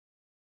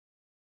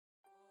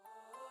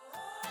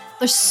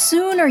the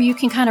sooner you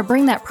can kind of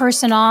bring that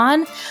person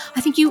on,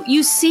 I think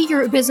you see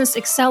your business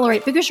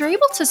accelerate because you're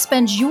able to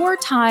spend your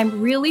time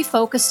really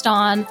focused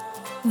on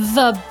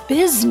the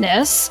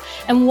business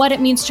and what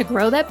it means to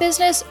grow that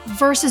business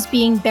versus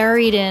being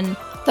buried in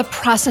the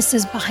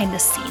processes behind the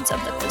scenes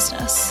of the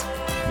business.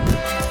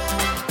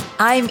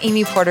 I'm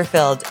Amy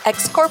Porterfield,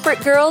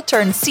 ex-corporate girl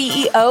turned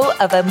CEO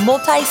of a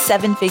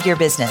multi-seven-figure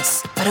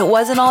business. But it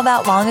wasn't all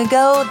that long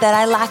ago that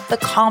I lacked the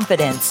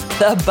confidence,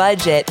 the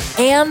budget,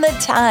 and the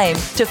time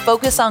to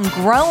focus on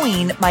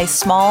growing my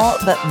small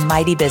but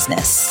mighty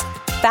business.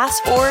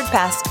 Fast forward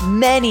past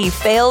many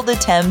failed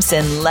attempts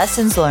and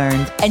lessons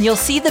learned, and you'll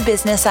see the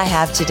business I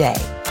have today.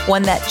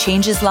 One that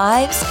changes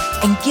lives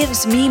and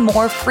gives me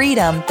more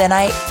freedom than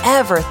I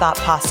ever thought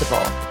possible.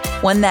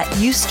 One that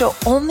used to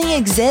only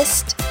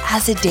exist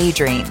as a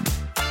daydream.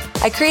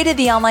 I created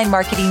the Online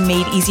Marketing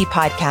Made Easy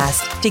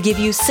podcast to give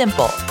you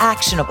simple,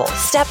 actionable,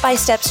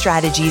 step-by-step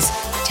strategies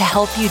to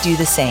help you do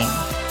the same.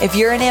 If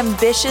you're an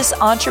ambitious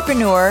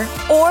entrepreneur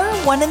or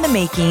one in the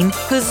making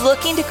who's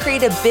looking to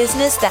create a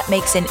business that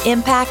makes an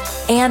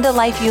impact and a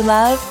life you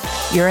love,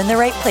 you're in the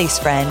right place,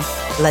 friend.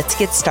 Let's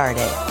get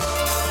started.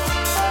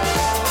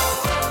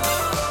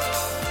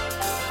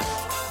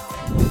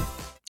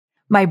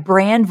 My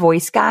brand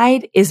voice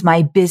guide is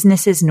my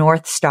business's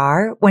North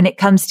Star when it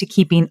comes to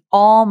keeping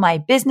all my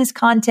business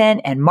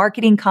content and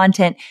marketing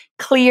content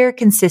clear,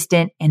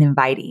 consistent, and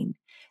inviting.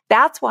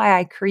 That's why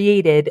I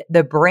created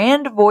the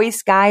Brand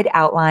Voice Guide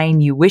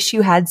Outline You Wish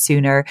You Had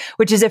Sooner,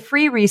 which is a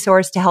free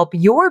resource to help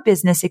your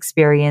business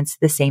experience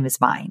the same as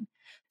mine.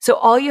 So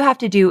all you have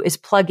to do is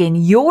plug in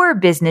your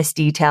business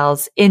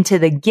details into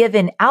the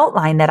given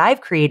outline that I've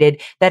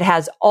created that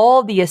has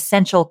all the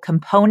essential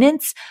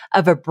components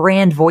of a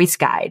brand voice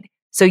guide.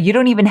 So you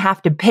don't even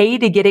have to pay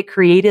to get it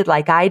created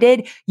like I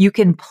did. You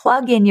can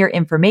plug in your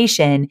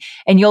information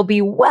and you'll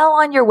be well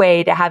on your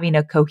way to having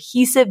a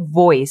cohesive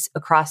voice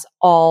across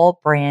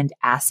all brand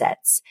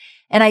assets.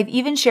 And I've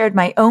even shared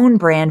my own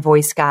brand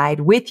voice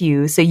guide with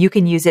you so you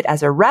can use it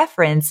as a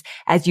reference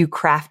as you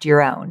craft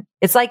your own.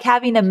 It's like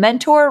having a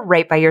mentor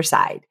right by your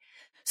side.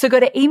 So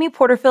go to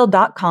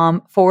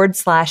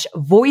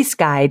amyporterfield.com/voice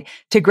guide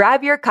to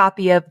grab your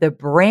copy of the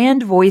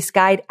Brand Voice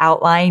Guide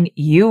Outline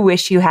You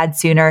Wish You Had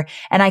Sooner.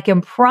 And I can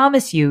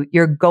promise you,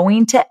 you're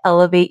going to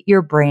elevate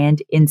your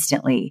brand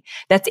instantly.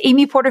 That's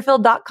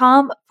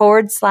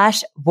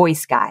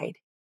amyporterfield.com/voice guide.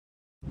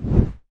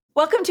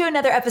 Welcome to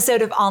another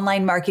episode of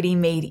Online Marketing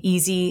Made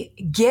Easy.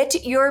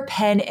 Get your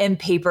pen and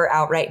paper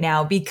out right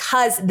now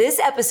because this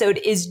episode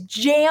is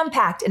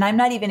jam-packed, and I'm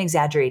not even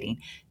exaggerating,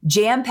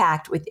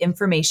 jam-packed with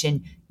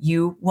information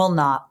you will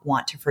not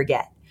want to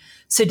forget.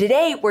 So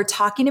today we're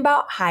talking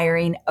about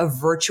hiring a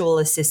virtual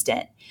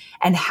assistant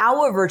and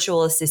how a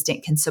virtual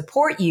assistant can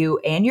support you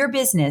and your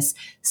business.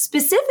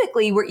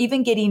 Specifically, we're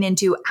even getting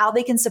into how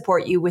they can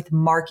support you with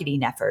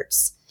marketing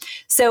efforts.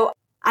 So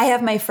I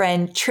have my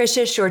friend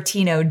Tricia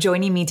Sciortino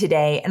joining me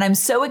today, and I'm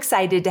so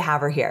excited to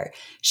have her here.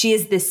 She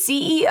is the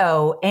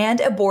CEO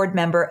and a board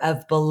member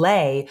of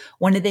Belay,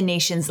 one of the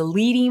nation's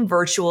leading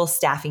virtual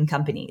staffing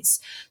companies.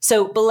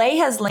 So Belay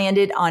has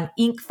landed on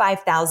Inc.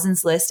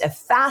 5000's list of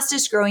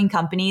fastest growing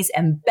companies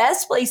and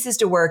best places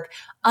to work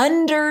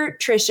under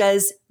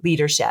Tricia's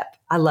leadership.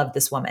 I love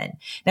this woman.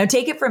 Now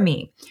take it from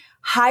me.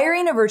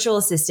 Hiring a virtual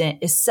assistant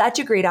is such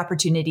a great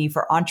opportunity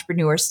for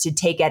entrepreneurs to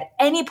take at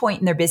any point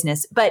in their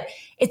business, but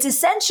it's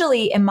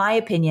essentially, in my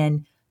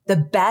opinion, the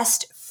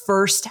best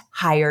first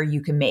hire you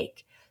can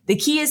make. The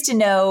key is to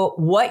know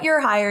what you're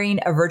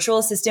hiring a virtual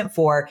assistant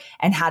for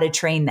and how to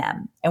train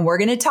them. And we're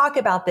going to talk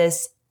about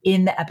this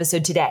in the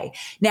episode today.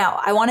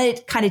 Now, I want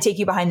to kind of take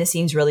you behind the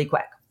scenes really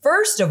quick.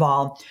 First of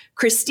all,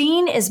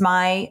 Christine is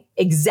my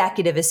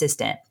executive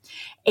assistant,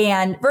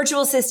 and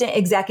virtual assistant,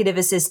 executive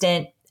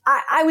assistant,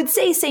 I would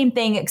say same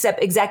thing,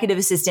 except executive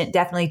assistant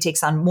definitely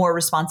takes on more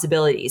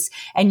responsibilities.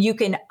 And you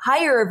can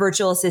hire a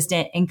virtual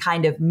assistant and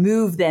kind of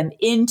move them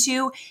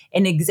into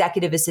an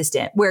executive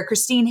assistant, where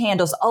Christine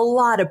handles a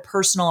lot of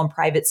personal and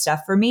private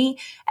stuff for me,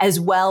 as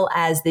well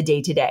as the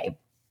day-to-day.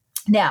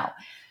 Now,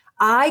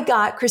 I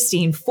got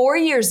Christine 4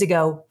 years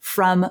ago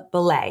from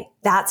Belay.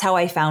 That's how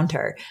I found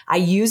her. I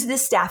used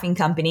this staffing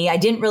company. I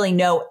didn't really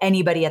know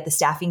anybody at the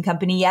staffing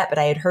company yet, but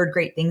I had heard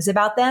great things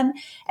about them.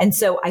 And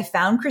so I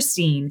found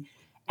Christine.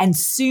 And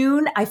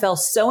soon I fell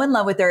so in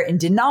love with her and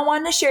did not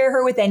want to share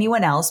her with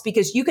anyone else,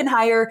 because you can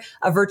hire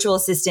a virtual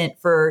assistant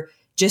for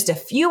just a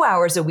few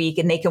hours a week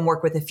and they can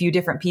work with a few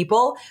different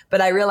people. But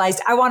I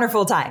realized I want her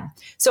full time.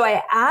 So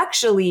I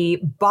actually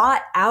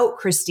bought out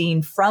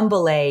Christine from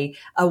Belay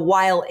a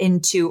while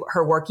into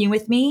her working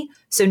with me.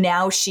 So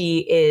now she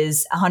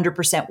is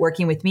 100%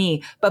 working with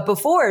me. But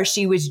before,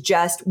 she was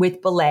just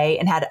with Belay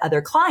and had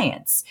other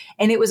clients.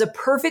 And it was a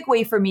perfect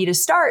way for me to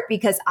start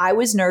because I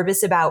was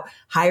nervous about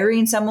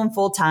hiring someone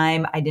full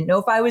time. I didn't know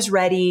if I was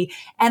ready.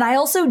 And I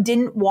also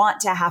didn't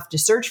want to have to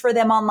search for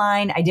them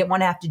online. I didn't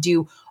want to have to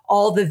do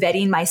all the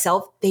vetting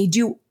myself. They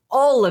do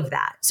all of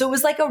that. So it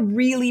was like a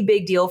really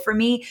big deal for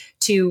me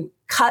to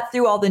cut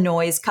through all the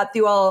noise, cut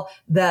through all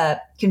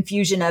the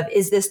confusion of,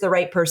 is this the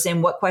right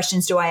person? What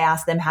questions do I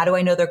ask them? How do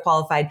I know they're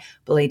qualified?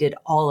 Belay did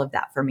all of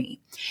that for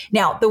me.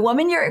 Now, the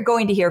woman you're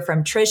going to hear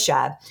from,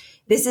 Tricia,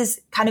 this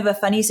is kind of a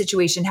funny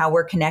situation how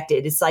we're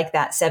connected. It's like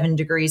that 7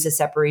 degrees of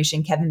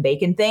separation Kevin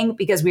Bacon thing,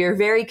 because we are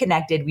very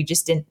connected. We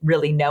just didn't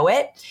really know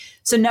it.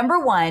 So number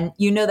one,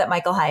 you know that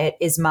Michael Hyatt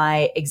is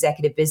my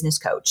executive business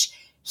coach.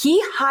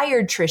 He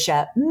hired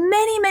Tricia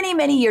many, many,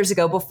 many years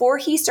ago before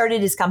he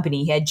started his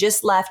company. He had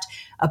just left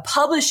a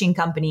publishing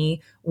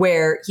company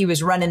where he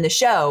was running the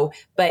show,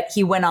 but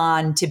he went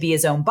on to be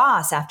his own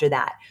boss after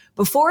that.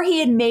 Before he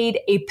had made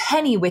a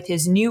penny with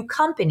his new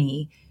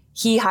company,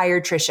 he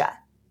hired Tricia.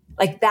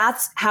 Like,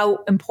 that's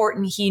how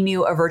important he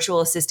knew a virtual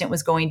assistant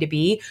was going to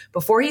be.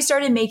 Before he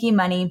started making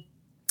money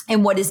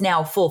in what is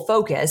now Full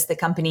Focus, the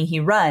company he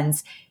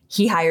runs,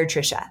 he hired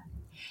Tricia.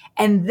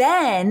 And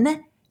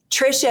then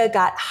Tricia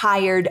got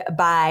hired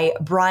by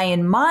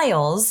Brian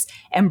Miles,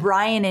 and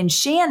Brian and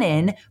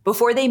Shannon,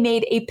 before they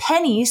made a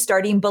penny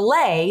starting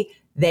Belay,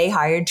 they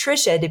hired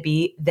Tricia to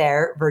be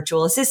their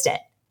virtual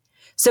assistant.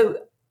 So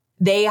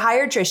they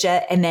hired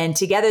Tricia, and then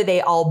together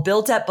they all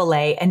built up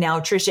Belay, and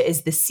now Tricia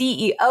is the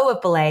CEO of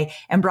Belay,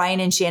 and Brian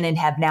and Shannon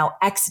have now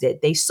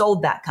exited. They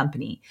sold that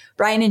company.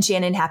 Brian and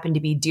Shannon happen to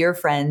be dear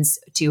friends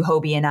to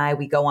Hobie and I.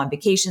 We go on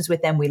vacations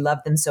with them. We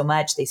love them so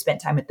much. They spent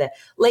time at the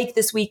lake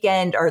this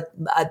weekend, or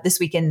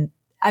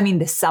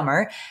this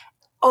summer,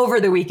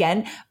 over the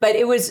weekend, but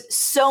it was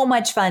so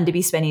much fun to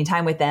be spending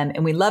time with them,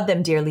 and we love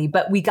them dearly.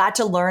 But we got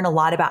to learn a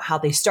lot about how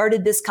they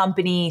started this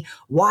company,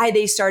 why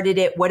they started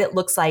it, what it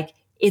looks like.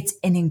 It's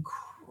an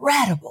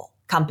incredible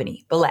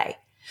company, Belay.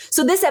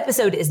 So this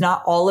episode is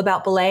not all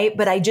about Belay,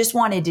 but I just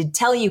wanted to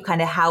tell you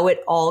kind of how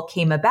it all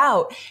came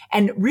about.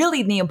 And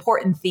really the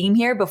important theme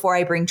here before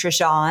I bring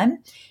Tricia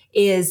on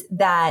is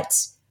that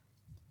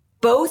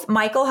both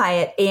Michael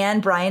Hyatt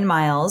and Brian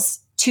Miles,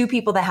 two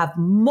people that have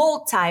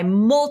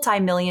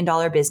multi-million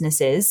dollar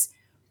businesses,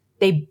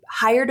 they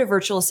hired a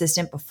virtual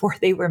assistant before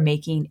they were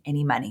making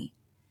any money.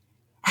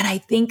 And I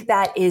think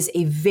that is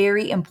a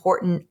very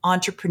important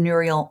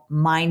entrepreneurial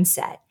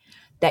mindset,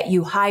 that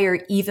you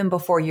hire even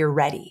before you're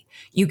ready.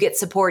 You get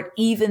support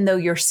even though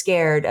you're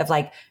scared of,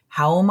 like,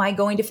 how am I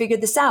going to figure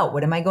this out?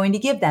 What am I going to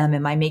give them?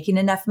 Am I making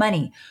enough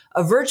money?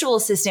 A virtual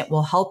assistant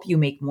will help you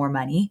make more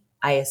money.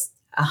 I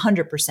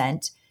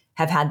 100%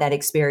 have had that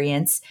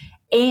experience.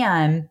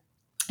 And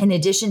in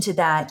addition to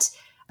that,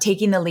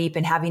 taking the leap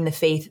and having the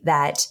faith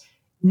that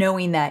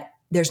knowing that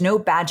there's no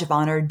badge of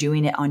honor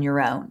doing it on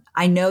your own.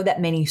 I know that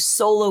many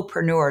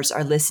solopreneurs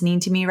are listening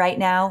to me right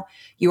now.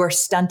 You are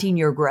stunting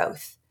your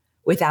growth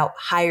without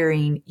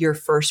hiring your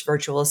first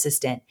virtual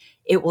assistant.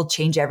 It will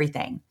change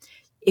everything.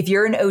 If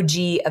you're an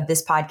OG of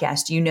this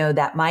podcast, you know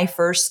that my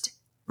first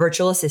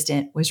virtual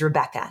assistant was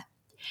Rebecca.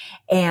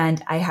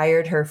 And I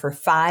hired her for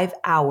 5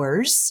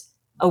 hours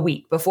a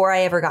week. Before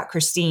I ever got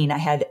Christine, I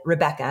had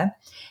Rebecca.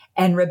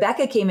 And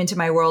Rebecca came into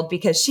my world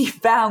because she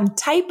found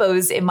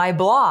typos in my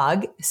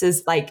blog. This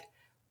is like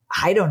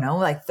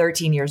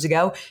 13 years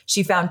ago.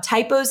 She found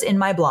typos in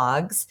my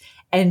blogs,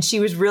 and she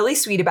was really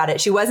sweet about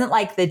it. She wasn't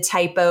like the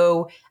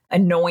typo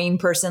annoying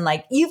person,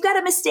 like, you've got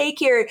a mistake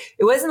here.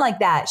 It wasn't like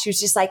that. She was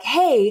just like,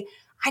 hey,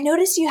 I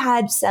noticed you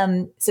had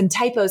some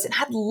typos, and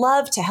I'd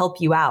love to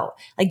help you out.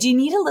 Like, do you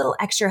need a little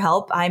extra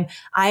help? I'm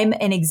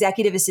an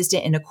executive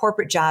assistant in a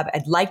corporate job.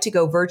 I'd like to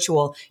go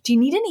virtual. Do you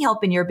need any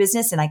help in your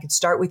business? And I could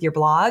start with your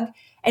blog.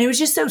 And it was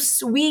just so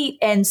sweet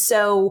and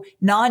so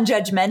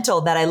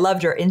non-judgmental that I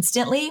loved her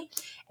instantly.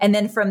 And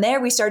then from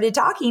there, we started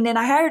talking, and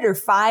I hired her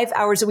 5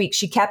 hours a week.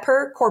 She kept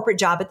her corporate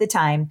job at the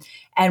time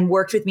and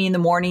worked with me in the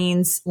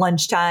mornings,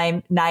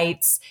 lunchtime,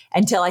 nights,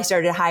 until I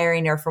started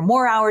hiring her for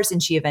more hours,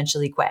 and she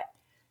eventually quit.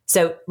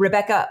 So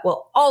Rebecca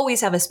will always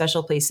have a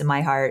special place in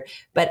my heart,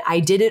 but I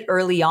did it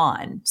early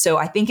on. So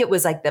I think it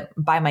was like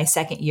by my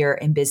second year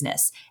in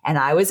business, and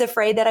I was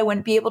afraid that I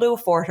wouldn't be able to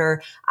afford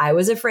her. I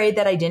was afraid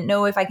that I didn't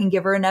know if I can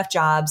give her enough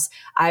jobs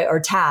or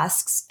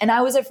tasks. And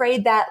I was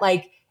afraid that,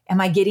 like, am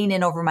I getting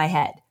in over my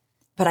head?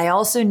 But I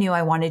also knew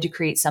I wanted to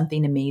create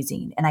something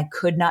amazing, and I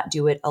could not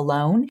do it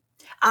alone.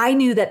 I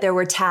knew that there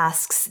were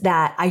tasks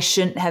that I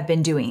shouldn't have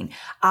been doing.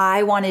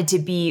 I wanted to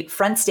be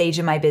front stage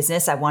in my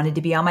business. I wanted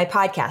to be on my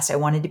podcast. I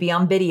wanted to be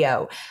on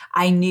video.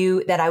 I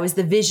knew that I was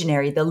the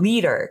visionary, the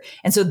leader.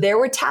 And so there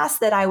were tasks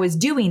that I was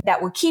doing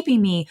that were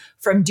keeping me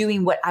from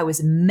doing what I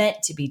was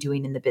meant to be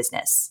doing in the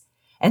business.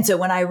 And so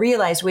when I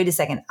realized, wait a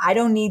second, I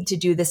don't need to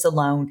do this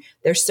alone.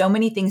 There's so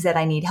many things that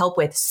I need help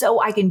with,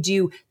 so I can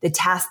do the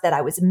task that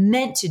I was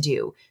meant to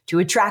do to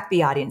attract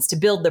the audience, to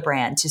build the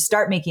brand, to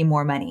start making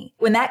more money.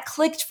 When that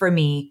clicked for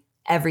me,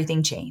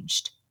 everything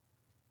changed.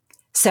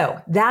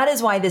 So that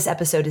is why this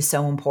episode is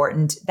so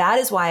important. That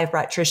is why I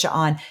brought Tricia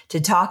on to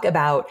talk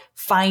about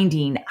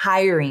finding,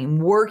 hiring,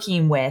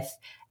 working with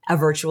a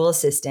virtual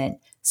assistant.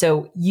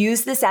 So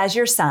use this as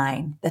your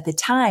sign that the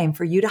time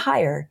for you to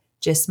hire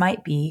just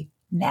might be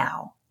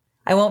now.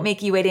 I won't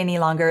make you wait any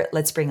longer.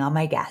 Let's bring on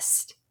my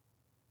guest.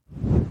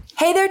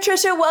 Hey there,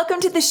 Tricia. Welcome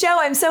to the show.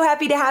 I'm so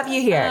happy to have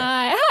you here.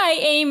 Hi,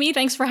 Amy.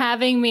 Thanks for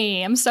having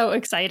me. I'm so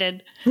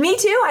excited. Me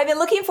too. I've been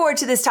looking forward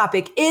to this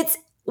topic. It's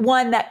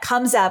one that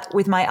comes up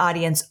with my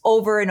audience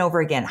over and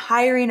over again.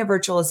 Hiring a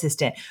virtual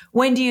assistant.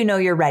 When do you know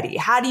you're ready?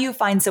 How do you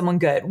find someone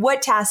good?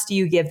 What tasks do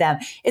you give them?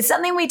 It's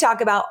something we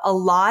talk about a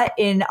lot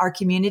in our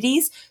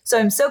communities. So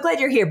I'm so glad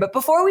you're here. But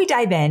before we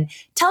dive in,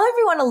 tell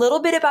everyone a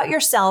little bit about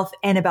yourself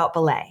and about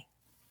Belay.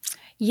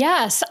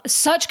 Yes,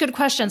 such good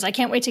questions. I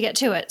can't wait to get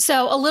to it.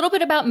 So a little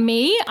bit about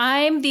me.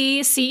 I'm the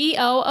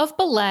CEO of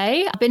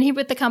Belay. I've been here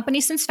with the company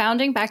since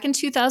founding back in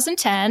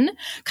 2010,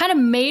 kind of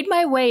made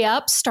my way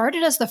up,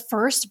 started as the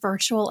first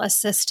virtual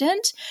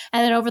assistant,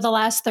 and then over the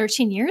last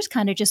 13 years,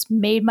 kind of just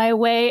made my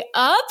way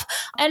up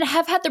and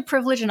have had the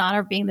privilege and honor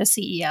of being the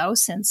CEO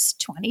since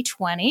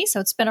 2020. So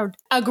it's been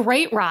a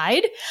great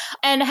ride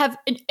and have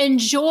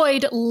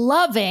enjoyed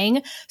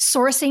loving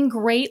sourcing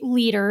great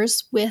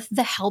leaders with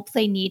the help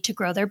they need to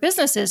grow their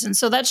business. And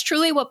so that's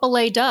truly what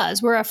Belay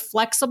does. We're a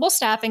flexible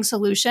staffing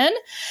solution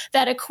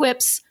that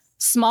equips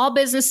small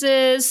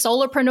businesses,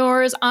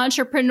 solopreneurs,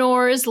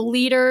 entrepreneurs,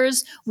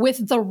 leaders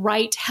with the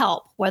right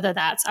help, whether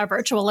that's a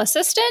virtual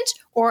assistant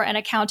or an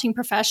accounting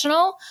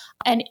professional.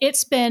 And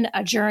it's been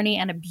a journey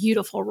and a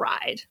beautiful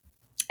ride.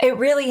 It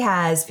really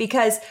has,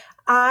 because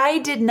I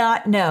did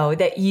not know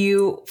that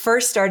you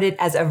first started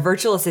as a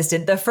virtual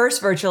assistant, the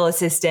first virtual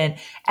assistant,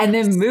 and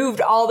then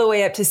moved all the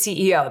way up to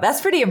CEO.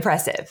 That's pretty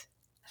impressive.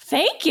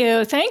 Thank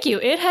you. Thank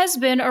you. It has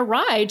been a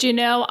ride. You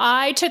know,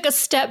 I took a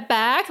step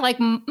back, like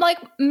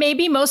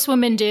maybe most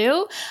women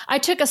do. I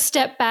took a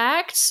step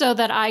back so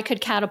that I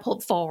could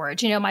catapult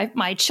forward. You know,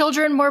 my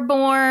children were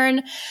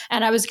born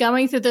and I was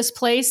going through this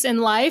place in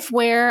life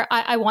where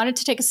I wanted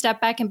to take a step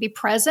back and be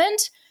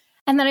present.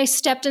 And then I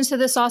stepped into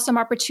this awesome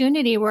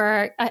opportunity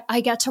where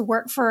I got to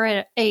work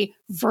for a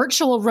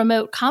virtual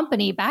remote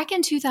company back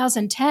in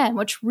 2010,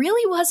 which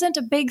really wasn't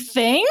a big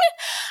thing,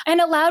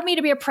 and allowed me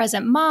to be a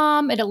present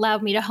mom. It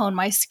allowed me to hone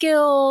my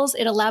skills.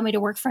 It allowed me to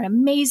work for an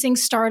amazing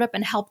startup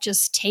and help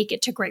just take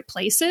it to great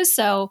places.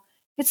 So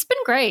it's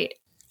been great.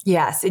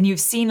 Yes. And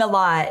you've seen a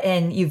lot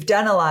and you've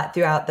done a lot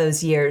throughout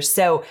those years.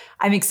 So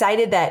I'm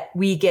excited that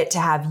we get to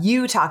have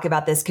you talk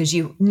about this because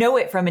you know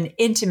it from an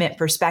intimate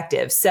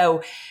perspective.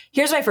 So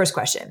here's my first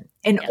question.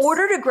 In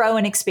order to grow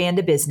and expand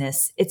a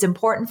business, it's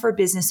important for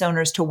business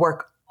owners to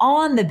work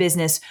on the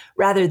business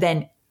rather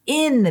than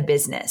in the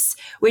business,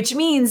 which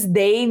means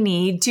they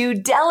need to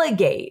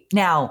delegate.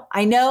 Now,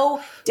 I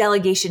know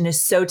delegation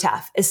is so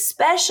tough,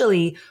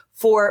 especially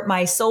for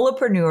my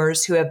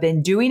solopreneurs who have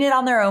been doing it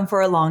on their own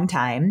for a long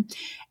time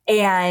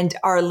and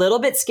are a little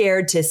bit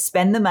scared to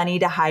spend the money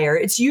to hire.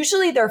 It's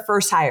usually their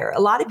first hire.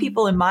 A lot of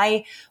people in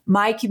my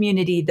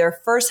community,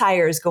 their first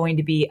hire is going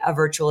to be a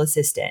virtual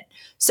assistant.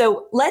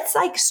 So let's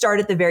start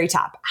at the very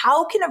top.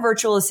 How can a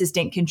virtual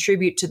assistant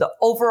contribute to the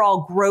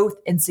overall growth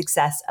and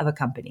success of a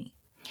company?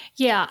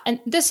 Yeah. And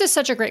this is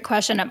such a great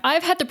question.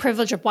 I've had the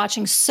privilege of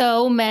watching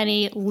so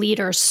many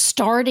leaders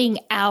starting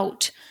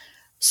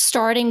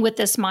with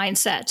this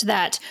mindset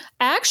that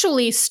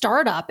actually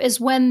startup is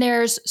when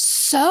there's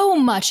so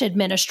much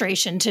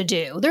administration to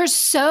do. There's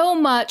so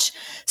much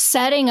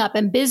setting up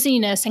and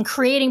busyness and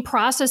creating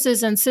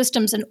processes and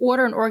systems and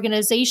order and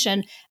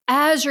organization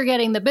as you're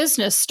getting the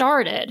business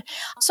started.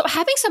 So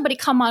having somebody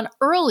come on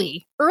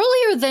earlier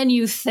than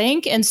you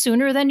think and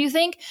sooner than you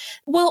think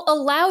will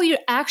allow you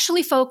to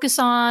actually focus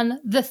on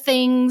the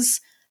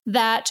things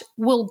that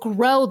will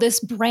grow this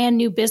brand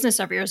new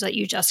business of yours that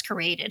you just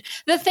created.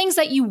 The things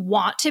that you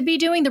want to be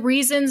doing, the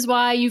reasons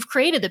why you've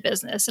created the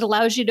business. It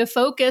allows you to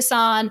focus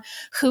on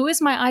who is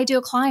my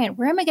ideal client?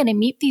 Where am I going to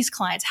meet these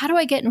clients? How do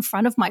I get in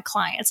front of my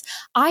clients?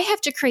 I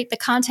have to create the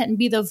content and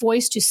be the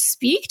voice to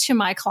speak to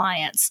my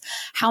clients.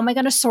 How am I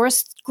going to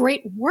source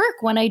great work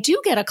when I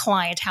do get a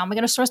client? How am I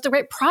going to source the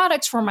right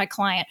products for my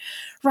client?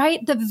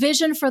 Right? The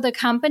vision for the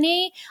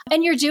company.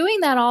 And you're doing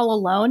that all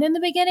alone in the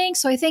beginning.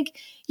 So I think,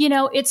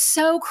 it's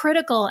so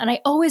critical. And I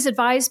always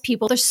advise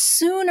people, the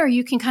sooner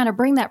you can kind of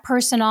bring that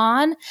person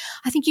on,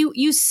 I think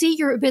you see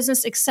your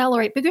business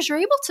accelerate because you're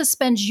able to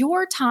spend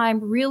your time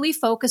really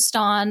focused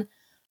on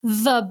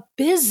the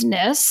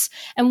business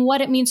and what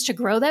it means to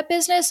grow that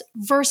business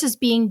versus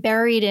being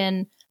buried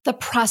in the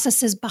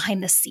processes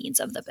behind the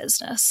scenes of the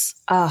business.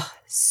 Oh,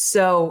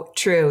 so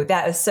true.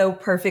 That is so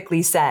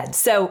perfectly said.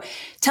 So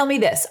tell me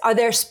this, are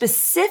there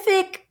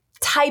specific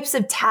types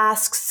of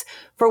tasks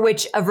for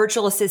which a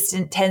virtual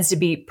assistant tends to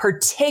be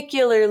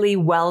particularly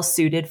well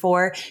suited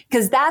for?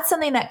 Because that's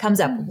something that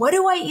comes up. What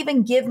do I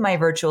even give my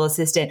virtual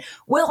assistant?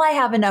 Will I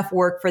have enough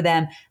work for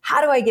them?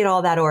 How do I get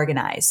all that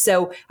organized?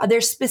 So are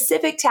there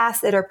specific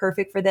tasks that are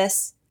perfect for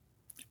this?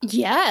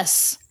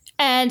 Yes.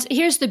 And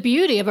here's the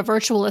beauty of a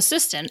virtual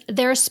assistant.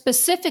 They're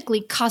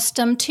specifically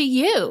custom to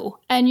you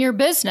and your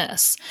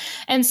business.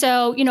 And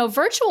so,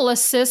 virtual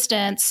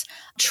assistants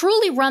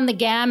truly run the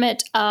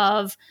gamut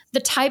of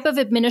the type of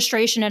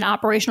administration and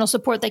operational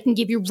support they can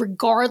give you,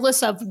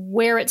 regardless of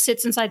where it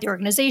sits inside the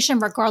organization,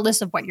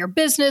 regardless of what your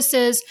business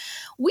is.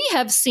 We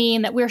have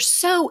seen that we're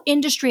so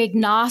industry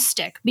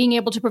agnostic, being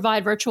able to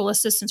provide virtual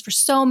assistants for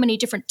so many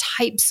different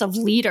types of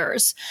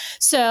leaders.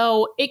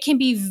 So it can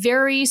be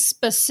very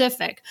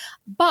specific.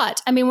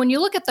 But I mean, when you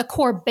look at the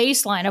core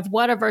baseline of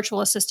what a virtual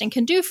assistant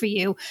can do for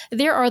you,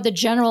 there are the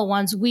general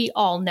ones we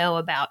all know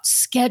about.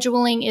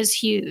 Scheduling is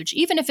huge.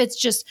 Even if it's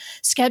just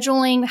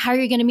scheduling how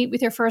you're going to meet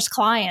with your first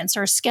clients,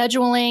 or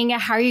scheduling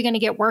how you're going to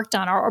get work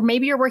done, or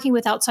maybe you're working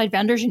with outside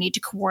vendors you need to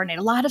coordinate.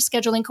 A lot of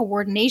scheduling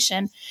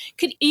coordination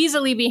could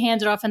easily be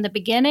handed off in the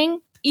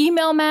beginning.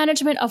 Email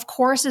management, of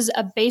course, is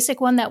a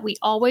basic one that we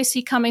always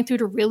see coming through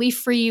to really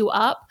free you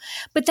up.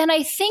 But then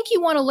I think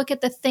you want to look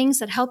at the things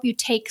that help you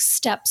take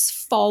steps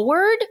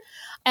forward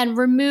and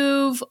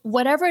remove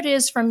whatever it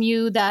is from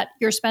you that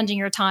you're spending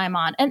your time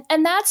on.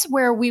 And that's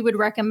where we would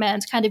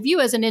recommend kind of you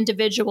as an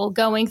individual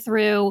going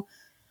through.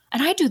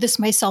 And I do this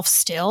myself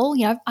still.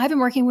 You know, I've been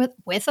working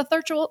with a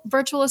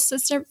virtual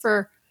assistant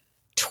for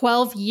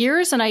 12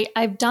 years. And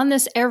I've done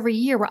this every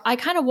year where I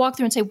kind of walk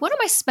through and say, what am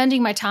I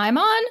spending my time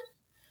on?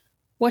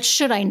 What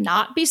should I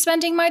not be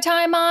spending my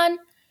time on?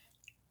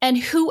 And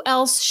who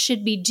else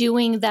should be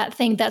doing that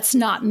thing that's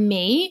not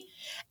me?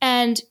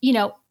 And, you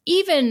know,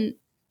 even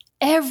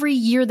every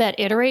year that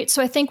iterates.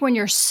 So I think when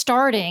you're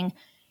starting,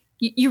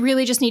 you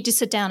really just need to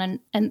sit down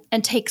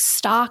and take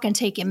stock and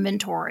take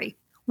inventory.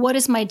 What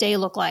does my day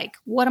look like?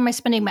 What am I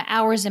spending my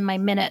hours and my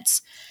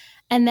minutes?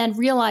 And then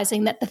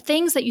realizing that the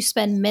things that you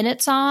spend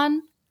minutes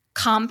on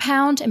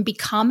compound and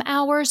become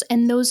hours,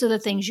 and those are the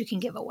things you can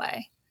give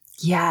away.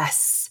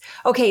 Yes.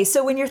 Okay.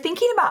 So when you're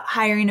thinking about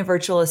hiring a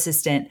virtual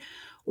assistant,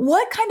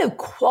 what kind of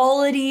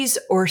qualities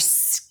or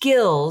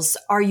skills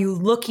are you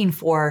looking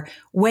for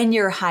when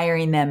you're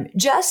hiring them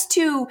just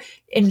to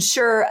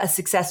ensure a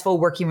successful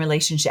working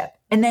relationship?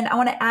 And then I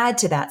want to add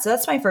to that. So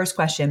that's my first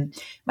question.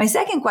 My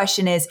second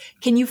question is,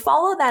 can you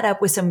follow that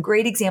up with some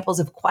great examples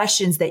of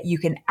questions that you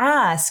can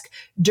ask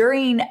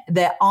during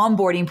the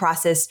onboarding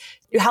process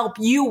to help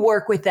you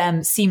work with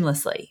them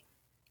seamlessly?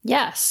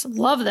 Yes,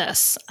 love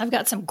this. I've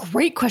got some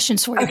great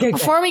questions for you. Okay,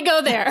 Before we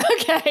go there,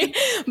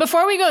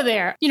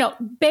 you know,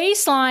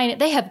 baseline,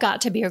 they have got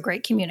to be a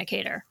great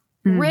communicator,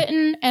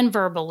 written and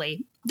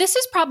verbally. This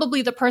is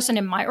probably the person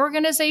in my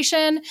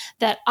organization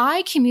that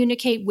I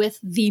communicate with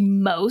the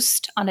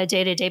most on a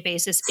day-to-day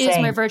basis. Is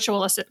my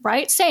virtual assistant,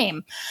 right?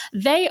 Same.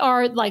 They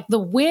are like the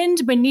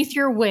wind beneath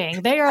your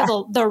wing. They are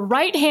the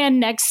right hand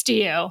next to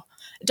you.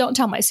 Don't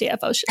tell my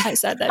CFO I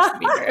said that. She'd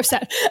be very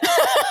upset.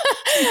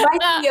 My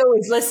CEO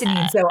is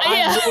listening, so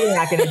I'm really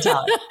not going to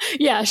tell her.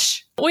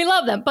 Yes, we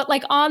love them. But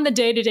like on the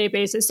day-to-day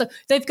basis, so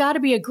they've got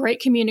to be a great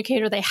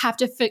communicator. They have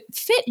to fit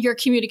your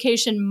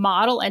communication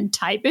model and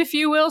type, if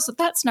you will. So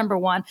that's number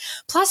one.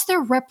 Plus,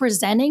 they're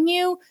representing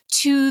you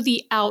to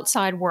the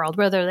outside world,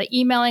 whether they're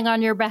emailing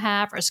on your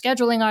behalf or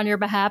scheduling on your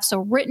behalf. So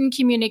written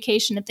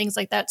communication and things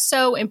like that,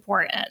 so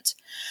important.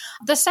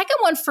 The second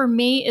one for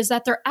me is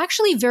that they're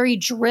actually very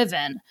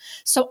driven.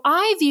 So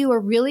I view a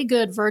really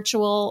good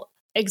virtual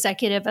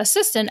executive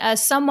assistant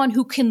as someone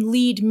who can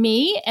lead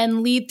me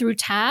and lead through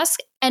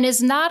tasks and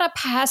is not a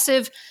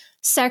passive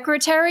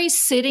secretary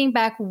sitting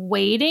back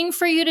waiting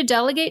for you to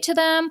delegate to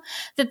them,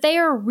 that they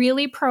are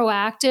really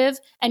proactive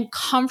and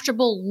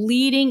comfortable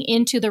leading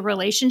into the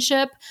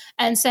relationship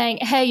and saying,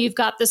 hey, you've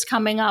got this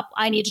coming up.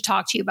 I need to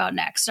talk to you about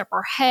next.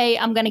 Or, hey,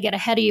 I'm going to get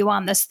ahead of you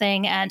on this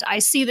thing. And I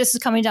see this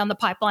is coming down the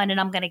pipeline and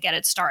I'm going to get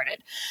it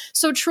started.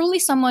 So truly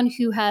someone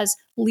who has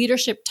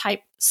leadership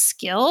type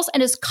skills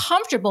and is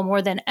comfortable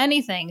more than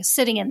anything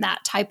sitting in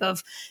that type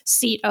of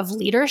seat of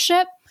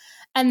leadership.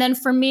 And then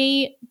for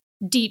me,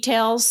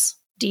 details.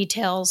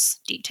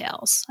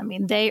 I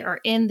mean, they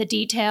are in the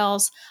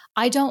details.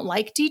 I don't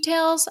like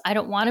details. I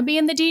don't want to be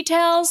in the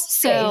details.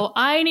 So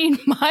I need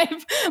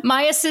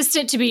my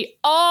assistant to be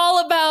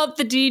all about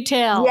the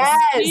details,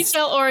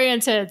 detail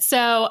oriented.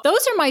 So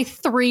those are my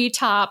 3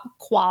 top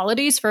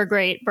qualities for a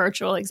great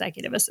virtual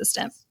executive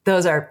assistant.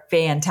 Those are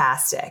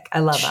fantastic.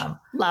 I love them.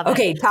 Love it.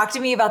 Okay. Talk to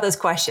me about those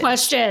questions.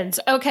 Questions.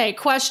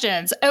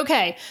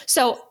 Okay.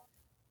 So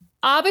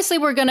obviously,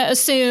 we're going to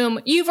assume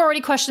you've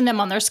already questioned them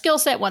on their skill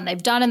set, what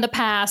they've done in the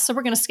past. So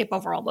we're going to skip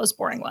over all those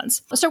boring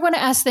ones. So we're going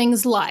to ask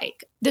things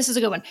like, this is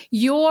a good one.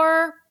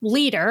 Your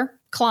leader,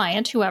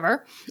 client,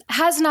 whoever,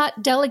 has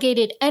not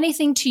delegated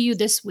anything to you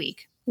this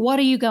week. What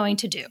are you going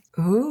to do?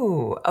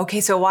 Ooh, okay.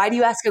 So why do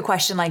you ask a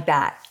question like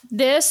that?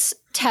 This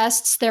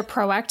tests their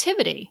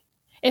proactivity.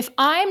 If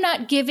I'm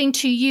not giving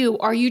to you,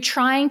 are you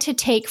trying to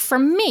take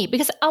from me?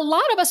 Because a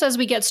lot of us, as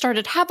we get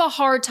started, have a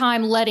hard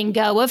time letting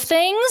go of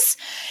things.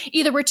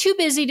 Either we're too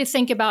busy to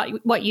think about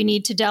what you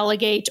need to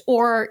delegate,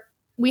 or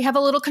we have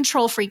a little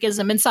control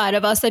freakism inside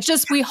of us that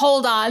just we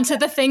hold on to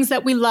the things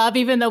that we love,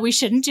 even though we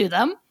shouldn't do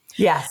them.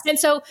 Yes. And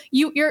so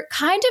you're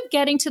kind of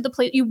getting to the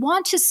place, you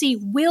want to see,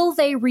 will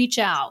they reach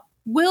out?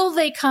 Will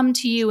they come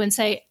to you and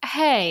say,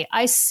 hey,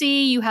 I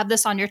see you have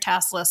this on your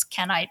task list.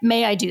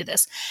 May I do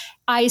this?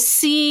 I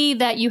see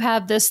that you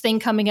have this thing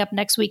coming up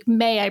next week.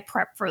 May I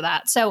prep for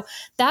that? So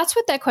that's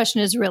what that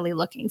question is really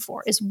looking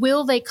for, is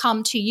will they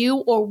come to you,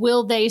 or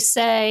will they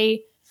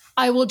say,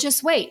 I will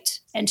just wait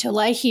until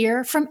I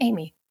hear from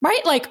Amy,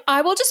 right? Like,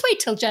 I will just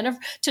wait till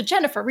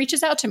Jennifer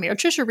reaches out to me, or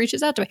Tricia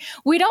reaches out to me.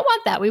 We don't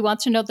want that. We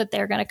want to know that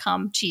they're going to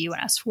come to you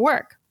and ask for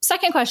work.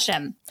 Second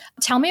question,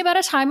 tell me about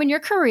a time in your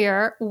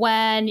career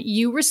when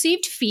you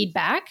received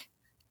feedback.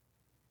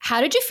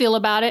 How did you feel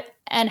about it,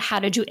 and how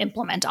did you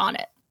implement on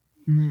it?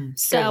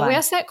 So we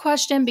ask that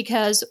question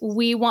because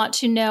we want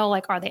to know,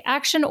 like, are they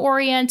action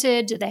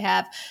oriented? Do they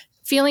have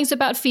feelings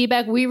about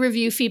feedback? We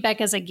review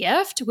feedback as a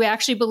gift. We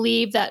actually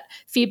believe that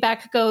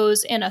feedback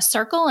goes in a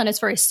circle, and it's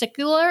very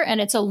circular, and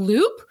it's a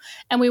loop.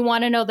 And we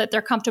want to know that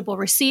they're comfortable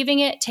receiving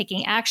it,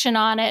 taking action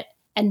on it,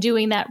 and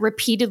doing that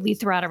repeatedly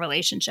throughout a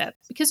relationship.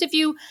 Because if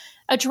you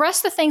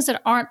address the things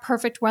that aren't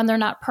perfect when they're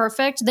not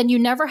perfect, then you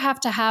never have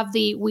to have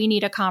the we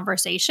need a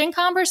conversation,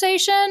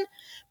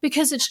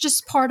 because it's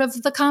just part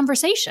of the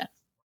conversation.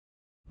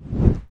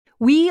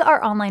 We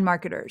are online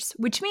marketers,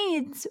 which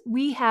means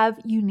we have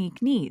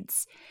unique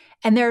needs.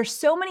 And there are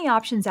so many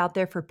options out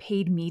there for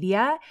paid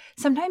media.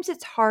 Sometimes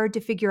it's hard to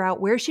figure out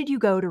where should you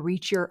go to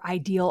reach your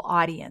ideal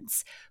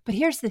audience. But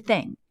here's the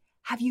thing.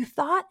 Have you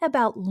thought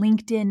about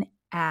LinkedIn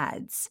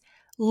ads?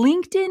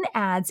 LinkedIn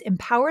ads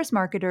empowers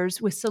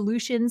marketers with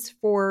solutions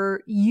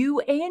for you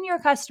and your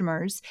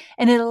customers,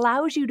 and it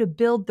allows you to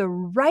build the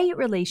right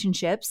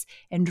relationships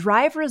and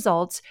drive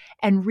results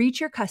and reach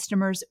your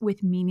customers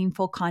with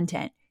meaningful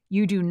content.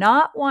 You do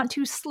not want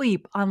to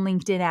sleep on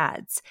LinkedIn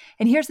ads.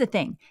 And here's the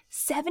thing,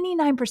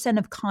 79%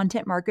 of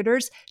content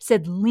marketers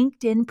said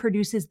LinkedIn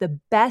produces the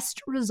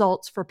best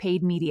results for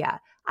paid media.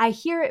 I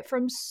hear it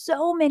from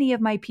so many of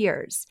my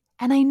peers.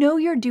 And I know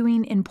you're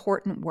doing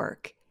important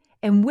work.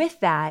 And with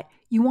that,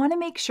 you want to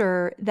make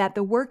sure that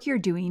the work you're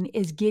doing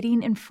is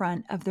getting in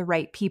front of the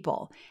right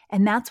people.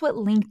 And that's what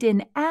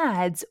LinkedIn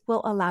ads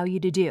will allow you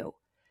to do.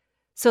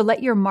 So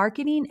let your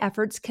marketing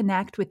efforts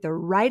connect with the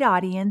right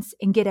audience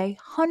and get a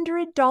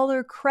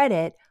 $100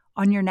 credit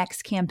on your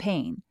next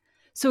campaign.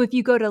 So if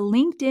you go to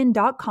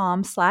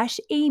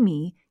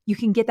linkedin.com/Amy, you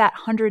can get that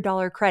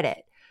 $100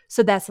 credit.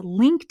 So that's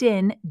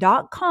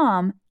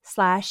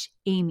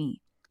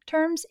linkedin.com/Amy.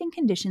 Terms and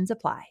conditions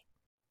apply.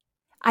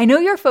 I know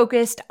you're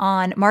focused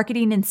on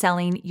marketing and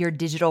selling your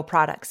digital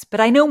products, but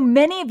I know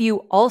many of you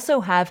also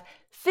have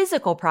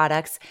physical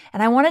products,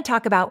 and I want to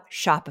talk about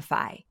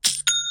Shopify.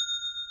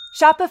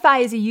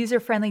 Shopify is a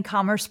user-friendly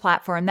commerce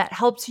platform that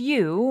helps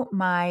you,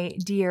 my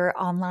dear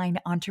online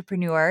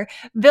entrepreneur,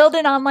 build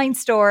an online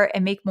store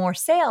and make more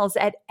sales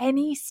at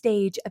any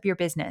stage of your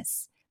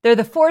business. They're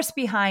the force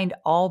behind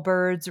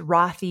Allbirds,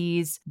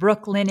 Rothy's,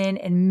 Brooklinen,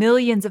 and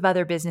millions of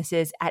other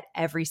businesses at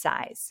every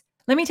size.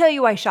 Let me tell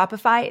you why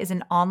Shopify is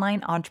an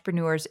online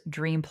entrepreneur's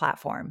dream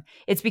platform.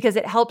 It's because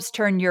it helps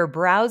turn your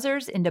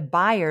browsers into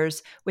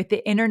buyers with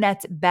the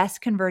internet's best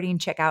converting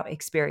checkout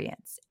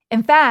experience.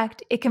 In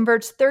fact, it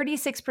converts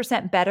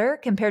 36% better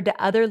compared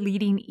to other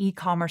leading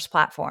e-commerce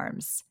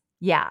platforms.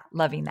 Yeah,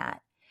 loving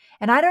that.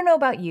 And I don't know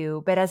about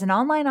you, but as an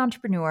online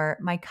entrepreneur,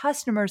 my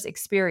customers'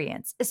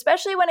 experience,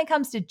 especially when it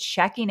comes to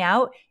checking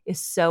out,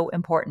 is so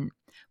important.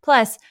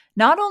 Plus,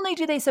 not only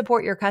do they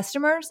support your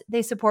customers,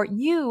 they support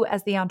you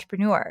as the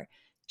entrepreneur.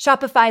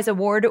 Shopify's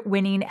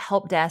award-winning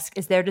help desk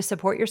is there to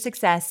support your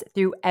success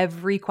through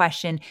every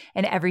question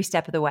and every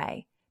step of the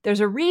way. There's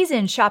a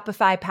reason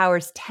Shopify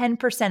powers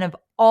 10% of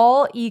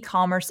all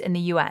e-commerce in the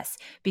US,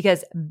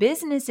 because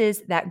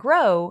businesses that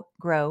grow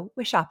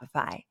with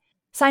Shopify.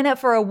 Sign up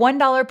for a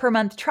 $1 per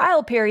month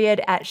trial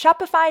period at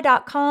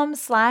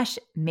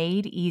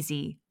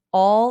shopify.com/madeeasy,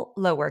 all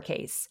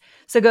lowercase.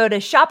 So go to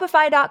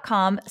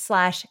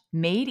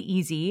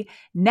shopify.com/madeeasy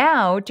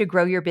now to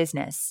grow your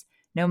business,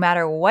 no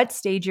matter what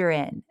stage you're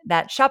in.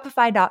 That's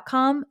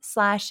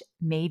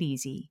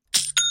shopify.com/madeeasy.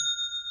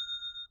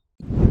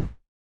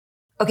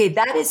 Okay,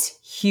 that is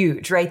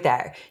huge right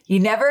there. You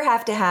never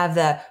have to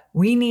have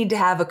we need to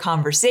have a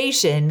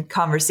conversation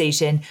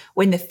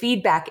when the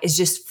feedback is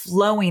just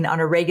flowing on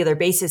a regular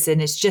basis and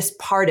it's just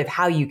part of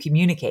how you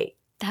communicate.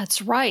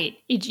 That's right.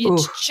 It's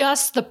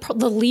just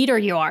the leader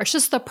you are. It's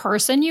just the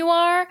person you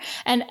are.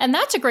 And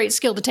that's a great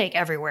skill to take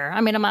everywhere.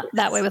 I mean, I'm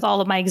that way with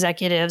all of my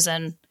executives,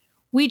 and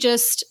we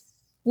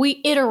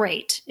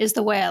iterate is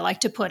the way I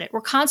like to put it.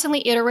 We're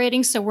constantly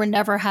iterating, so we're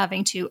never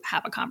having to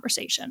have a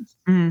conversation.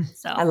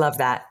 So I love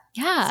that.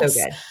 Yes. So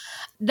good.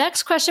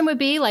 Next question would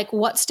be, like,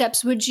 what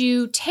steps would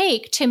you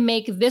take to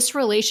make this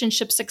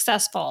relationship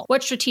successful?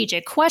 What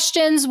strategic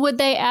questions would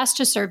they ask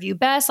to serve you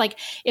best? Like,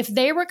 if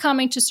they were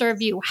coming to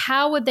serve you,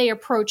 how would they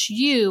approach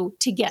you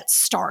to get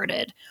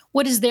started?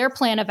 What is their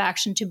plan of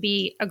action to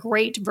be a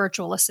great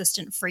virtual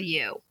assistant for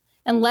you?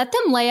 And let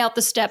them lay out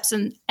the steps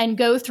and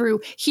go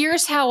through,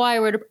 here's how I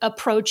would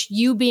approach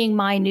you being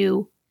my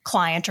new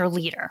client or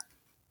leader.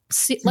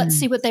 Let's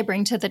see what they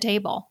bring to the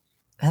table.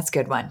 That's a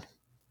good one.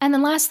 And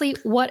then lastly,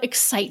 what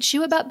excites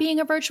you about being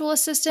a virtual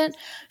assistant?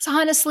 So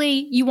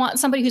honestly, you want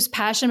somebody who's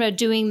passionate about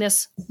doing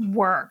this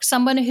work,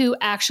 someone who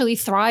actually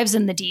thrives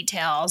in the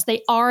details.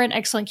 They are an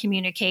excellent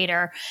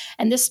communicator.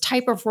 And this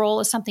type of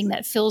role is something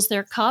that fills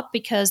their cup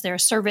because they're a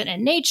servant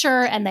in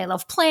nature and they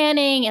love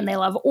planning and they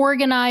love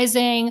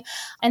organizing.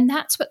 And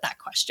that's what that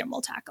question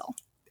will tackle.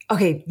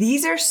 Okay,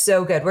 these are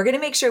so good. We're going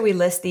to make sure we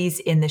list these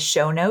in the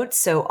show notes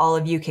so all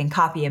of you can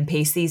copy and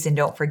paste these and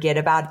don't forget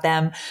about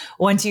them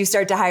once you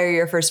start to hire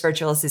your first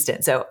virtual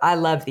assistant. So I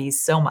love these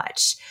so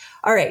much.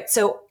 All right.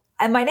 So,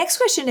 and my next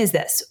question is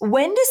this: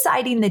 when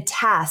deciding the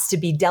task to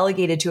be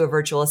delegated to a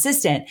virtual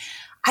assistant,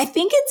 I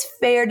think it's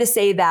fair to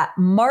say that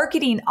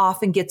marketing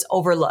often gets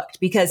overlooked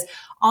because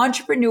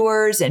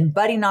entrepreneurs and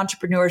budding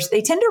entrepreneurs,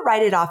 they tend to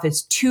write it off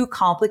as too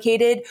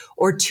complicated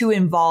or too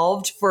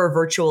involved for a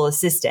virtual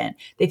assistant.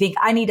 They think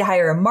I need to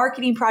hire a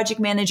marketing project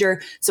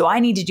manager, so I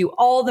need to do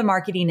all the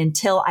marketing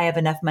until I have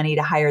enough money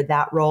to hire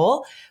that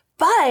role.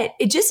 But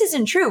it just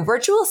isn't true.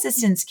 Virtual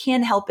assistants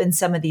can help in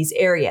some of these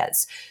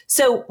areas.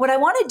 So what I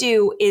want to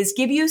do is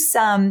give you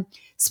some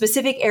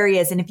specific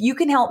areas. And if you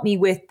can help me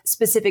with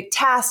specific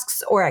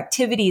tasks or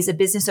activities a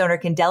business owner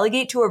can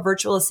delegate to a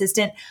virtual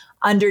assistant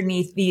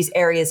underneath these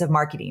areas of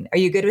marketing. Are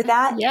you good with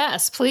that?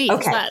 Yes, please.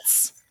 Okay.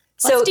 Let's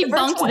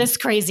debunk this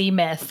crazy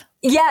myth.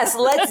 Yes,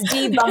 let's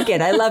debunk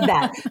it. I love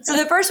that. So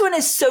the first one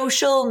is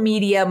social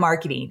media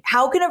marketing.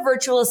 How can a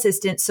virtual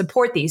assistant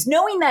support these?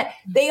 Knowing that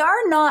they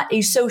are not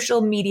a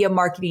social media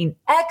marketing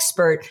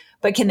expert,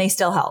 but can they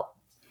still help?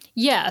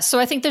 Yeah. So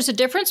I think there's a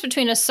difference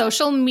between a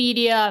social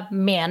media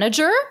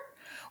manager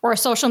or a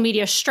social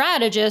media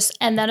strategist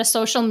and then a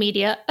social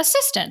media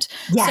assistant.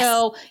 Yes.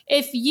 So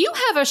if you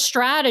have a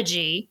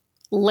strategy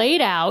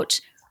laid out,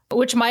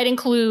 which might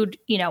include,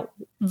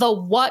 the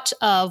what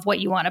of what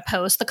you want to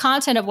post, the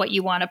content of what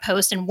you want to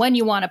post, and when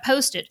you want to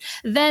post it,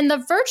 then the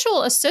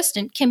virtual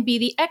assistant can be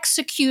the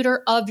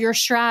executor of your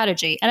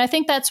strategy. And I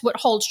think that's what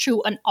holds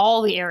true in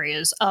all the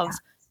areas of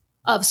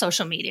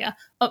social media,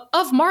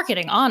 of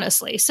marketing,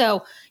 honestly.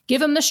 So give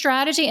them the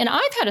strategy. And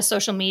I've had a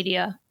social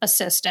media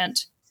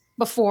assistant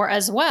before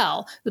as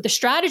well. The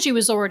strategy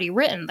was already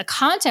written. The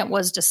content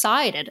was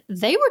decided.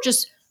 They were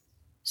just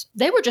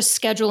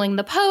scheduling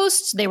the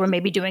posts. They were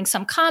maybe doing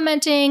some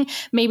commenting.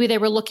 Maybe they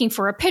were looking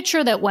for a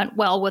picture that went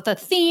well with a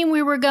theme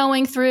we were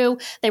going through.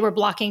 They were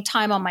blocking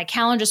time on my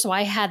calendar so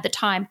I had the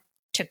time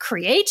to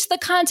create the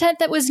content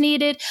that was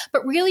needed.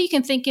 But really, you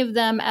can think of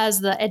them as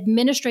the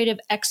administrative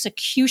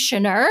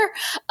executioner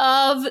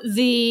of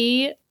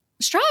the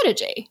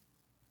strategy.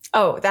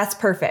 Oh, that's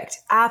perfect.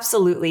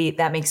 Absolutely.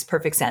 That makes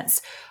perfect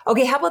sense.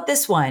 Okay. How about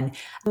this one?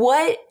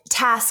 What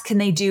tasks can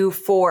they do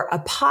for a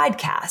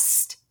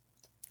podcast?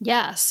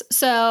 Yes.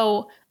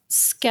 So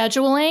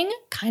scheduling,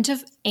 kind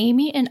of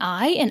Amy and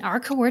I in our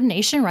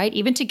coordination, right?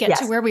 Even to get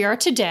to where we are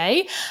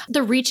today,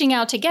 the reaching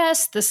out to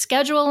guests, the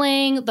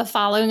scheduling, the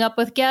following up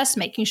with guests,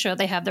 making sure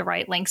they have the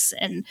right links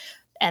and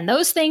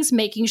those things,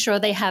 making sure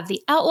they have the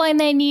outline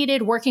they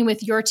needed, working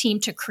with your team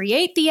to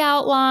create the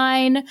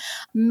outline,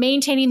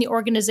 maintaining the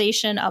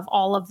organization of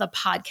all of the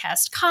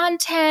podcast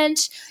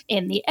content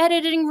in the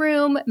editing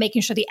room,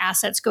 making sure the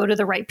assets go to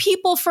the right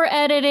people for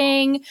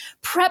editing,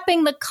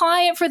 prepping the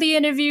client for the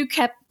interview,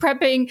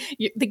 prepping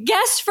the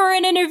guest for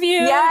an interview.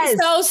 Yes.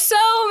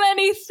 So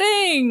many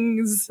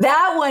things.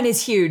 That one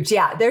is huge.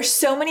 Yeah. There's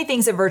so many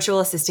things a virtual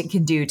assistant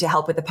can do to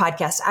help with the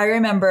podcast. I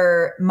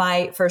remember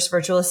my first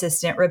virtual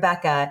assistant,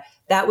 Rebecca,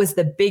 that was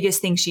the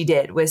biggest thing she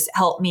did was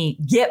help me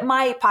get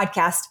my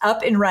podcast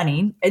up and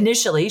running.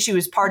 Initially, she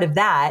was part of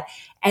that.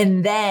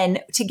 And then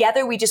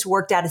together we just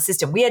worked out a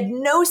system. We had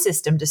no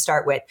system to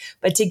start with,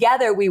 but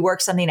together we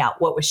worked something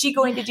out. What was she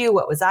going to do?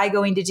 What was I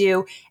going to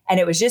do? And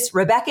it was just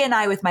Rebecca and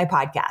I with my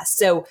podcast.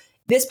 So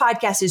this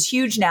podcast is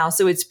huge now.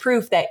 So it's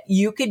proof that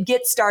you could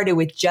get started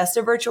with just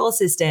a virtual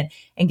assistant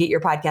and get your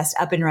podcast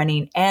up and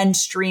running and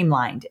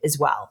streamlined as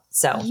well.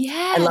 So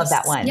I love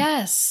that one.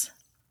 Yes.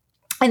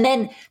 And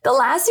then the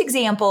last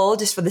example,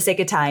 just for the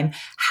sake of time,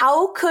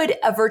 how could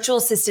a virtual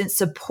assistant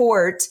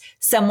support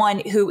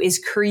someone who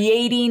is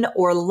creating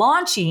or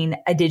launching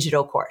a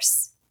digital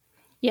course?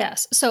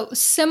 Yes. So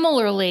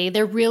similarly,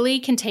 they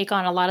really can take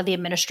on a lot of the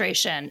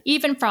administration,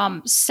 even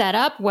from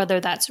setup, whether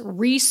that's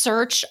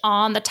research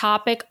on the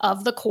topic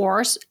of the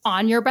course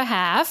on your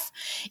behalf.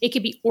 It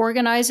could be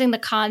organizing the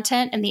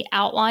content and the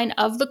outline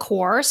of the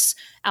course,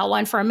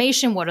 outline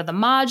formation. What are the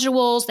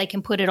modules? They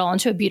can put it all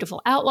into a beautiful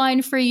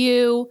outline for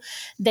you.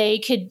 They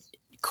could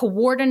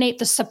coordinate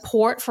the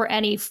support for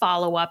any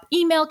follow-up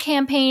email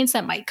campaigns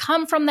that might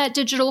come from that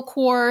digital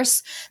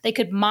course. They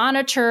could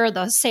monitor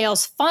the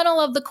sales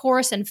funnel of the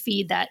course and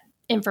feed that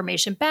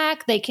information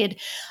back. They could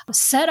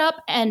set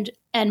up and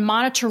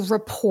monitor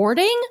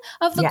reporting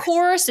of the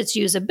course, its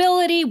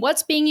usability,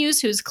 what's being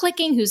used, who's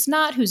clicking, who's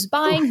not, who's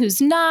buying, who's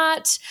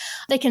not.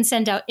 They can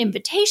send out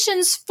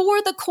invitations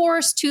for the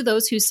course to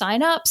those who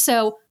sign up.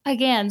 So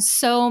again,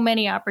 so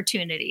many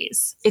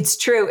opportunities. It's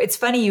true. It's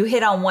funny. You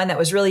hit on one that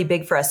was really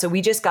big for us. So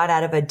we just got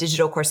out of a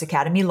Digital Course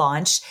Academy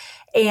launch.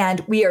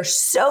 And we are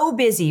so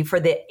busy for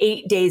the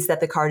 8 days that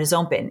the card is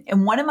open.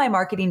 And one of my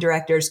marketing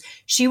directors,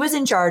 she was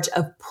in charge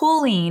of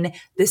pulling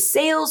the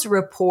sales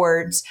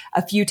reports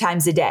a few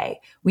times a day.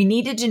 We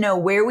needed to know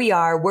where we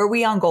are, were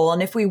we on goal?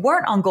 And if we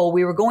weren't on goal,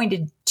 we were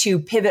going to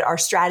pivot our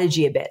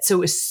strategy a bit. So it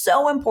was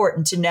so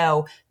important to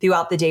know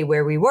throughout the day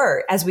where we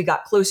were as we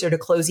got closer to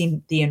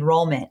closing the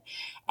enrollment.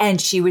 And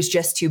she was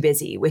just too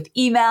busy with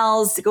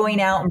emails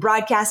going out and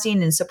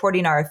broadcasting and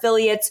supporting our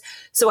affiliates.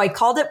 So I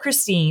called up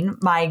Christine,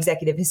 my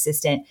executive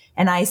assistant,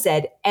 and I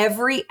said,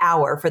 every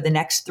hour for the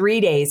next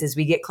 3 days as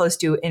we get close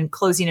to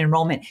closing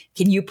enrollment,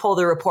 can you pull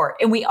the report?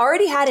 And we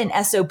already had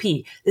an SOP.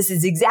 This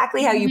is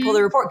exactly how you pull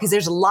the report because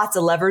there's lots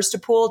of levers to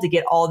pull to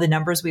get all the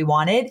numbers we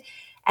wanted.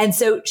 And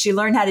so she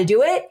learned how to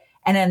do it.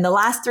 And in the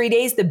last 3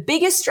 days, the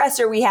biggest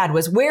stressor we had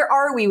was where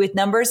are we with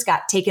numbers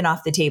got taken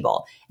off the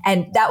table.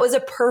 And that was a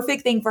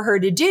perfect thing for her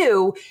to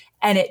do.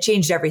 And it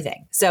changed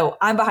everything. So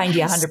I'm behind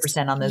you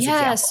 100% on those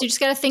examples. Yes, you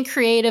just got to think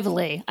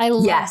creatively. I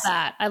love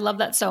that. I love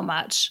that so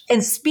much.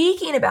 And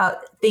speaking about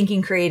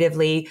thinking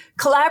creatively,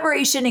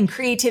 collaboration and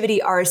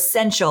creativity are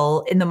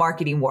essential in the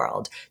marketing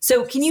world.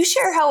 So can you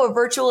share how a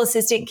virtual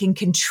assistant can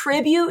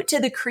contribute to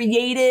the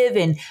creative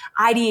and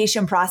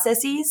ideation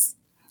processes?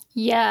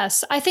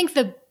 Yes, I think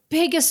the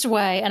biggest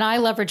way, and I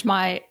leverage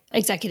my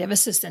executive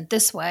assistant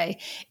this way,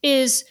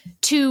 is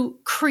to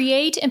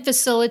create and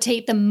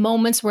facilitate the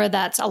moments where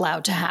that's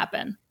allowed to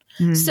happen.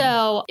 Mm-hmm.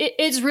 So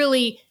it's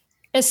really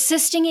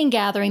assisting in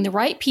gathering the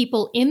right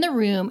people in the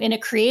room in a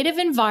creative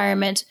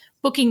environment,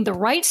 booking the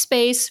right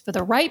space for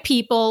the right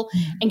people,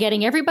 and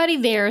getting everybody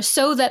there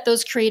so that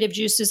those creative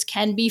juices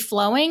can be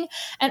flowing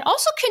and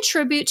also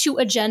contribute to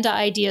agenda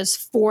ideas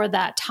for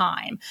that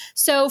time.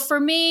 So for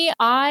me,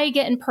 I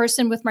get in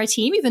person with my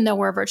team, even though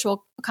we're a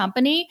virtual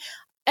company,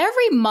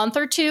 every month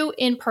or two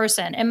in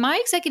person. And my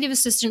executive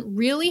assistant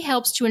really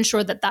helps to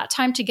ensure that that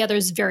time together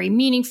is very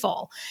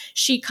meaningful.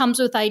 She comes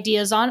with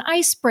ideas on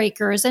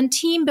icebreakers and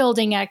team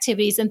building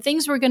activities and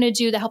things we're going to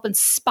do to help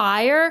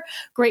inspire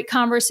great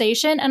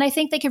conversation. And I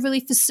think they can really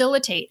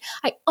facilitate.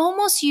 I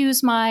almost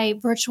use my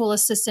virtual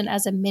assistant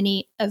as a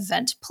mini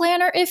event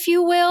planner, if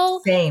you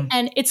will. Same.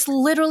 And it's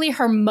literally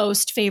her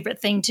most favorite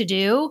thing to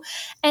do.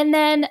 And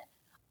then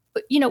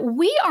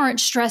we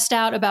aren't stressed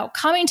out about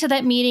coming to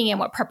that meeting and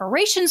what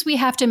preparations we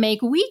have to make.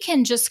 We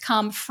can just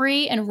come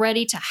free and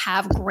ready to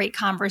have great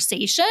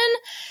conversation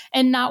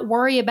and not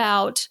worry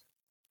about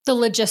the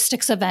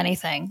logistics of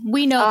anything.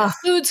 We know that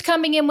food's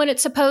coming in when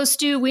it's supposed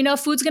to. We know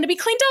food's going to be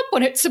cleaned up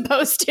when it's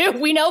supposed to.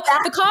 We know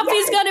the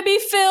coffee's going to be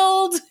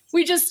filled.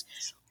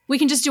 We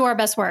can just do our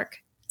best work.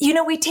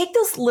 We take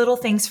those little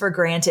things for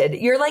granted.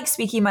 You're like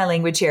speaking my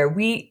language here.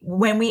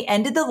 When we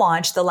ended the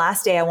launch, the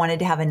last day, I wanted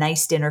to have a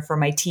nice dinner for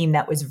my team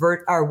that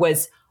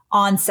was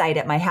on site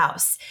at my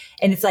house.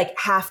 And it's like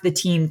half the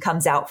team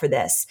comes out for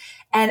this.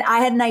 And I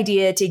had an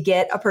idea to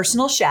get a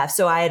personal chef.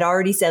 So I had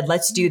already said,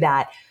 let's do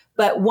that.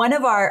 But one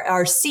of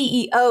our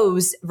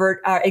CEO's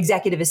our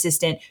executive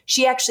assistant,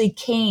 she actually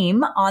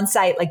came on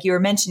site, like you were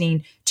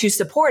mentioning, to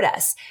support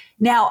us.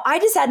 Now, I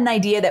just had an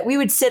idea that we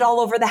would sit all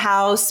over the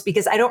house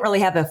because I don't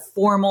really have a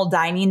formal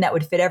dining that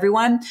would fit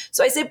everyone.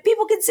 So I said,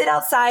 people can sit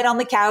outside on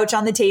the couch,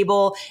 on the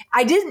table.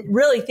 I didn't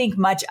really think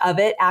much of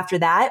it after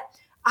that.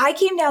 I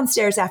came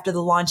downstairs after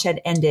the launch had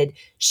ended.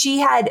 She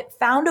had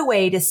found a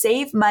way to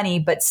save money,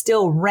 but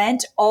still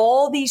rent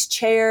all these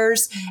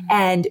chairs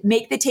and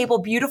make the table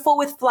beautiful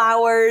with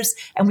flowers.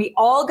 And we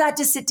all got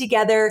to sit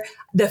together.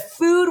 The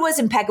food was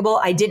impeccable.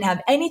 I didn't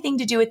have anything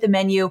to do with the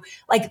menu.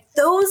 Like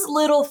those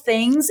little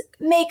things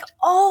make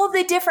all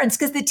the difference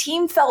because the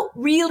team felt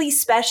really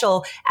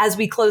special as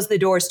we closed the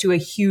doors to a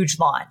huge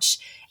launch.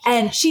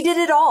 And she did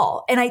it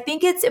all. And I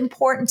think it's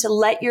important to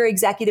let your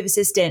executive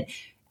assistant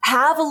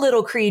have a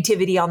little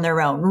creativity on their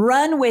own,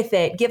 run with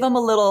it, give them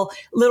a little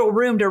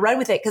room to run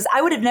with it. Because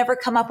I would have never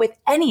come up with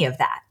any of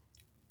that.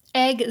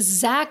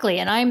 Exactly.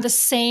 And I'm the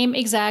same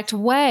exact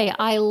way.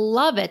 I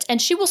love it.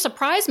 And she will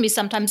surprise me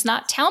sometimes,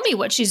 not tell me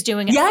what she's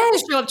doing. And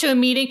yes. show up to a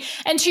meeting.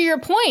 And to your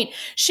point,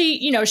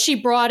 she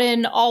brought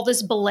in all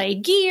this belay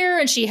gear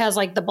and she has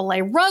like the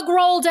belay rug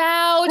rolled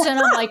out. And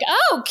I'm like,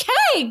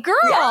 okay, girl,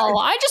 yes.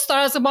 I just thought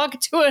I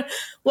was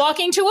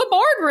walking to a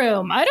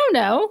boardroom. I don't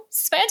know.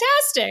 It's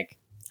fantastic.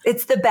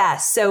 It's the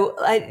best. So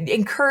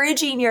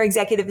encouraging your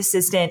executive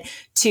assistant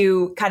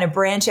to kind of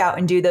branch out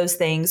and do those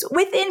things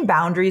within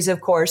boundaries,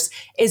 of course,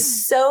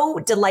 is so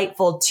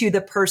delightful to the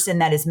person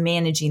that is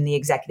managing the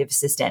executive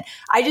assistant.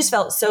 I just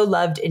felt so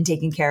loved and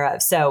taken care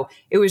of. So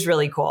it was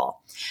really cool.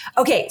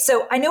 Okay.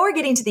 So I know we're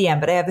getting to the end,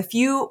 but I have a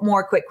few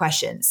more quick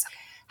questions.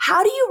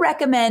 How do you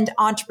recommend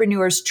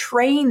entrepreneurs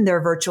train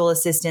their virtual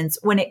assistants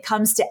when it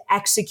comes to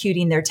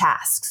executing their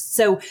tasks?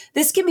 So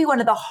this can be one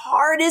of the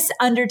hardest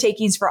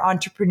undertakings for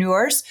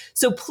entrepreneurs.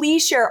 So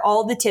please share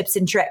all the tips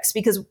and tricks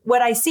because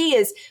what I see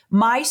is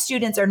my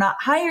students are not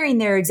hiring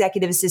their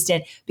executive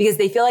assistant because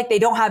they feel like they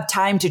don't have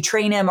time to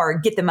train them or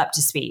get them up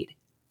to speed.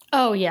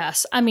 Oh,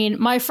 yes. I mean,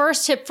 my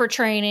first tip for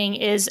training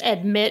is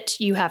admit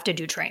you have to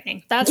do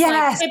training. That's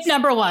Yes. like tip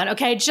number one.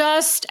 Okay.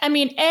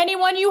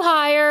 Anyone you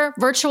hire,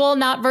 virtual,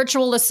 not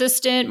virtual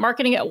assistant,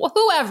 marketing,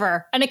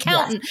 whoever, an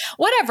accountant,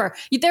 whatever,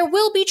 there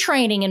will be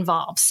training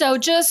involved. So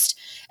just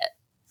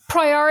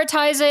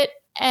prioritize it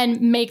and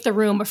make the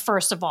room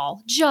first of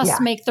all. Just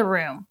make the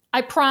room.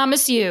 I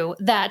promise you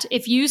that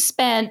if you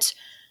spent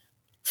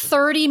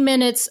 30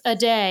 minutes a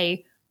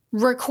day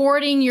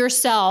recording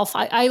yourself.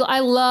 I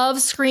love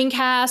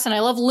screencasts and I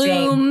love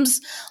looms.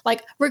 Same.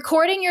 Like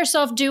recording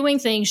yourself doing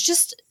things,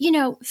 just,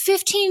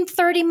 15,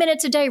 30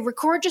 minutes a day,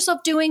 record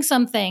yourself doing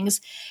some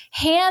things,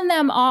 hand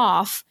them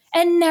off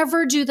and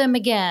never do them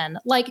again.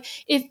 Like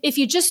if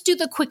you just do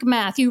the quick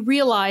math, you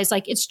realize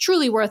like it's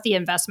truly worth the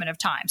investment of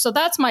time. So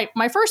that's my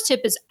first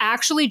tip is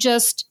actually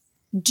just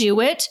do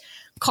it.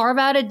 Carve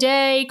out a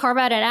day, carve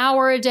out an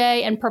hour a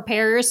day and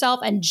prepare yourself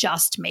and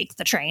just make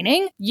the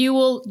training. You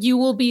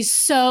will be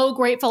so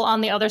grateful on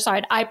the other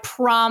side. I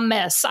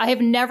promise. I have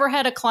never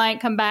had a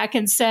client come back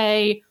and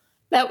say,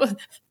 that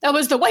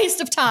was the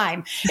waste of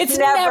time. It's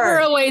never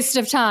a waste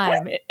of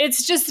time.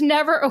 It's just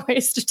never a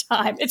waste of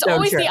time. It's so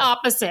always true. The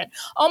opposite.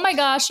 Oh my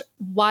gosh,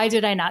 why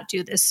did I not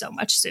do this so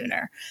much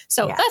sooner?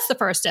 So that's the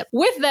first tip.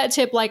 With that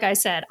tip, like I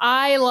said,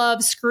 I love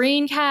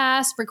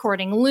screencasts,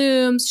 recording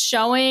looms,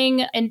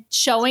 showing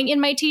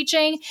in my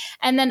teaching.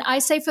 And then I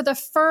say for the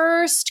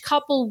first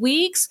couple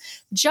weeks,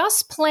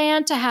 just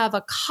plan to have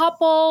a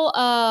couple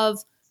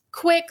of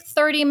quick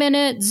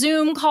 30-minute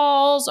Zoom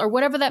calls or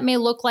whatever that may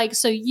look like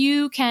so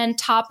you can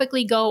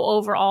topically go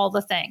over all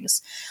the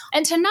things.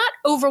 And to not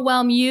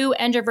overwhelm you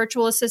and your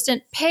virtual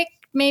assistant, pick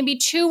maybe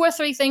 2 or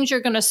 3 things you're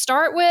going to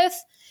start with,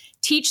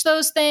 teach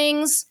those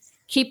things,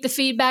 keep the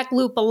feedback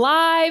loop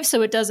alive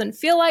so it doesn't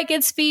feel like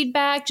it's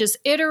feedback, just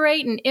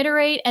iterate and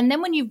iterate. And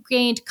then when you've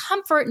gained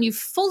comfort and you've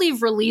fully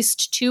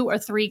released 2 or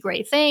 3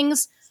 great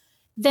things,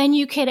 then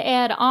you could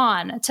add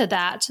on to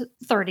that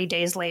 30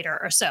 days later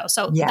or so.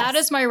 So that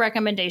is my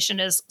recommendation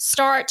is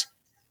start,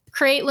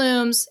 create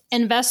looms,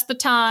 invest the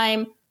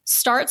time,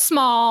 start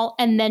small,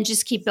 and then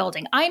just keep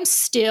building. I'm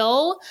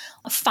still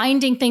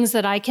finding things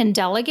that I can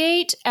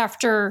delegate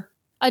after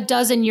a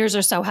dozen years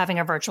or so having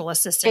a virtual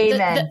assistant.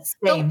 Amen.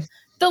 Same.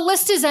 The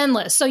list is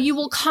endless. So you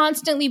will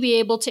constantly be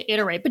able to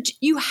iterate, but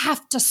you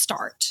have to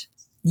start.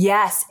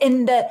 Yes.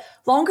 And the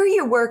longer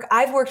you work,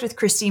 I've worked with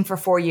Christine for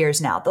 4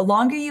 years now. The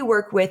longer you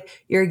work with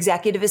your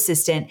executive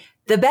assistant,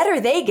 the better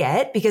they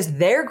get because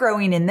they're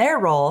growing in their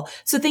role.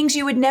 So things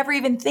you would never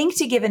even think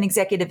to give an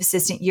executive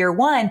assistant year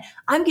 1,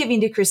 I'm giving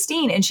to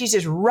Christine and she's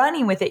just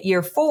running with it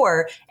year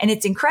 4. And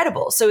it's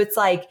incredible. So it's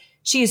like,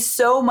 she is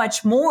so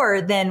much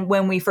more than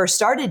when we first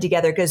started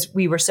together because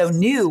we were so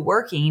new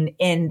working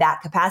in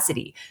that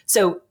capacity.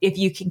 So if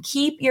you can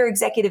keep your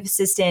executive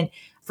assistant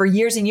for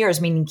years and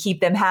years, meaning keep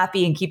them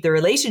happy and keep the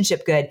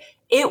relationship good,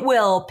 it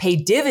will pay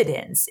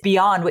dividends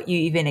beyond what you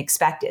even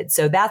expected.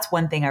 So that's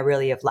one thing I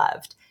really have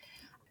loved.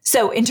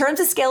 So in terms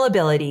of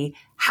scalability,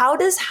 how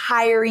does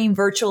hiring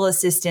virtual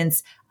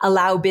assistants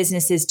allow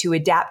businesses to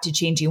adapt to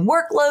changing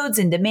workloads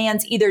and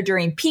demands either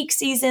during peak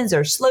seasons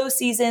or slow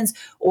seasons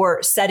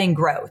or sudden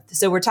growth?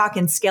 So we're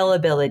talking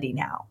scalability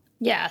now.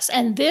 Yes.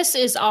 And this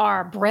is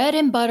our bread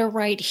and butter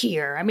right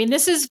here. I mean,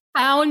 this is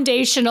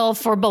foundational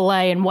for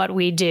Belay and what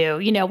we do.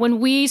 When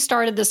we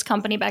started this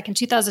company back in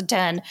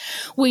 2010,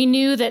 we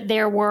knew that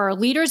there were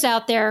leaders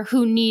out there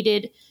who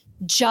needed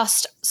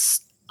just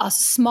a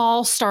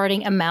small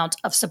starting amount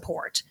of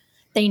support.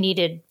 They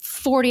needed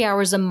 40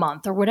 hours a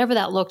month or whatever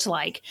that looked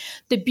like.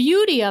 The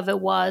beauty of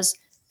it was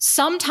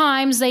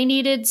sometimes they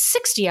needed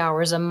 60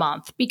 hours a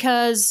month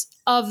because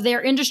of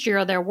their industry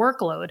or their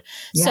workload.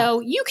 Yeah. So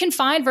you can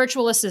find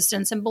virtual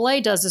assistants, and Belay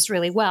does this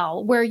really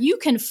well, where you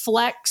can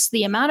flex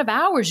the amount of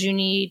hours you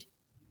need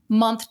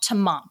month to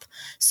month.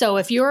 So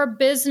if you're a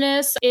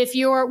business,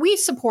 we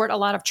support a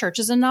lot of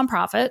churches and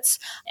nonprofits,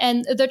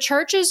 and the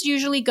churches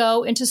usually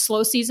go into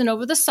slow season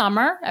over the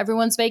summer.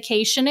 Everyone's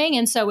vacationing.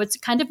 And so it's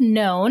kind of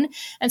known.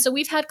 And so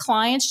we've had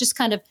clients just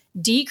kind of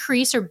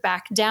decrease or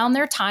back down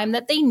their time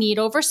that they need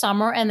over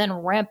summer and then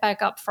ramp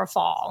back up for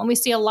fall. And we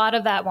see a lot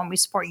of that when we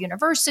support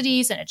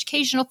universities and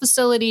educational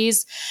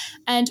facilities.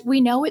 And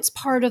we know it's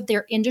part of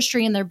their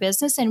industry and their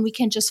business, and we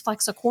can just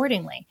flex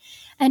accordingly.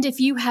 And if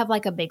you have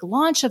like a big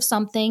launch of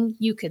something,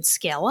 you could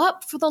scale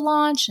up for the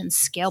launch and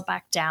scale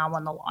back down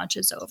when the launch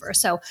is over.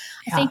 So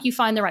I think you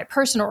find the right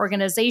person or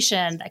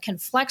organization that can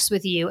flex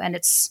with you, and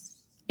it's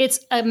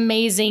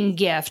amazing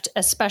gift,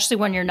 especially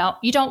when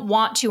you don't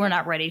want to or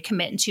not ready to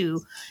commit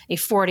into a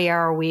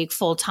 40-hour week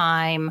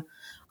full-time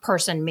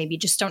person. Maybe you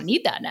just don't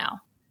need that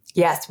now.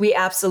 Yes, we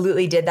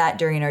absolutely did that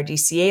during our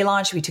DCA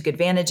launch. We took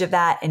advantage of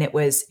that and it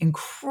was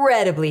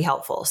incredibly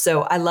helpful.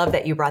 So I love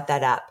that you brought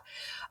that up.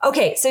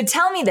 Okay, so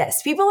tell me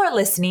this. People are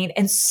listening,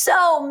 and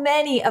so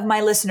many of my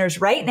listeners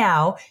right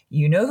now,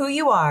 you know who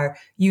you are.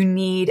 You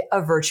need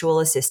a virtual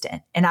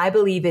assistant, and I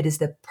believe it is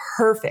the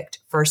perfect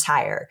first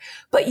hire.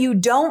 But you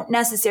don't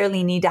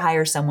necessarily need to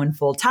hire someone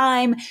full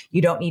time.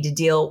 You don't need to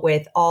deal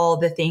with all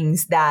the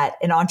things that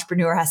an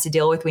entrepreneur has to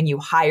deal with when you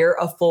hire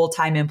a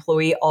full-time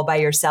employee all by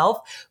yourself.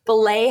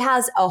 Belay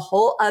has a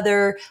whole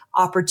other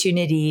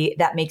opportunity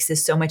that makes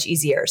this so much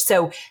easier.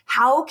 So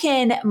how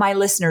can my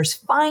listeners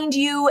find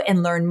you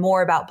and learn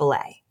more about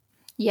Belay?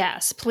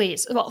 Yes,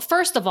 please. Well,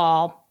 first of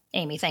all,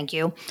 Amy, thank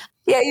you.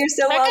 Yeah, you're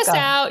so welcome. Check us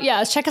out.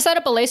 Yes, check us out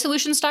at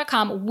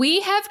belaysolutions.com.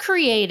 We have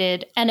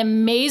created an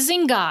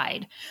amazing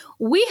guide.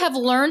 We have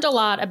learned a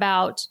lot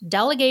about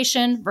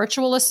delegation,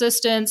 virtual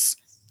assistants,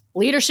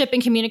 leadership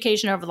and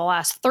communication over the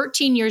last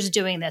 13 years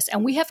doing this.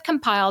 And we have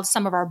compiled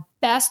some of our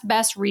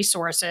best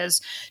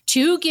resources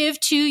to give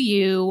to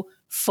you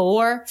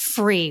for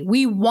free.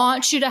 We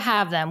want you to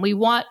have them. We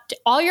want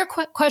all your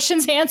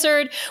questions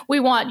answered. We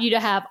want you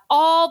to have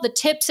all the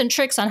tips and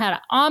tricks on how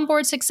to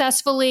onboard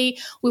successfully.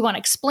 We want to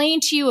explain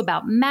to you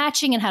about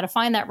matching and how to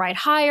find that right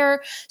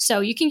hire.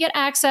 So you can get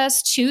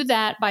access to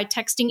that by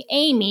texting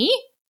Amy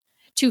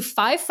to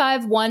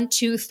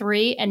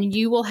 55123, and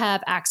you will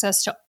have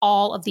access to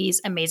all of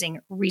these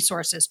amazing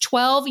resources.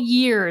 12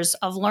 years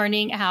of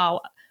learning how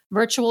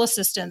virtual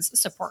assistants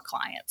support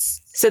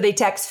clients. So they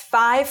text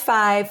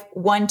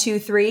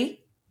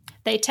 55123.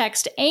 They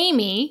text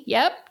Amy,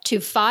 to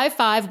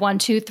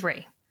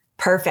 55123.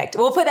 Perfect.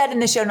 We'll put that in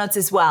the show notes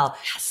as well.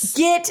 Yes.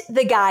 Get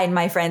the guide,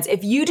 my friends.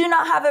 If you do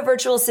not have a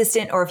virtual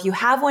assistant, or if you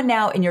have one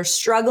now and you're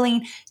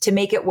struggling to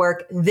make it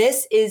work,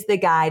 this is the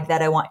guide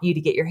that I want you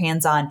to get your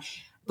hands on.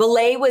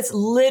 Belay was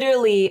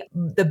literally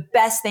the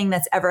best thing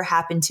that's ever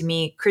happened to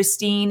me.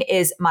 Christine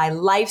is my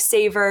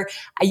lifesaver.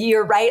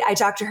 You're right. I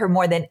talk to her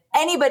more than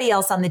anybody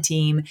else on the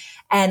team.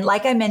 And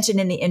like I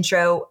mentioned in the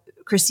intro,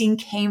 Christine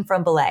came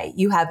from Belay.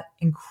 You have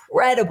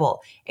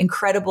incredible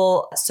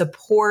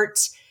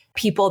support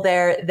people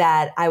there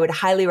that I would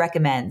highly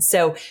recommend.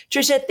 So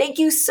Tricia, thank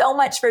you so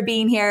much for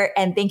being here.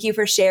 And thank you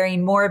for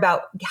sharing more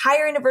about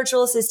hiring a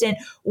virtual assistant,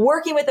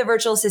 working with a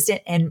virtual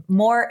assistant, and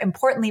more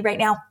importantly right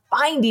now,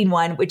 finding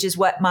one, which is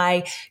what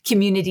my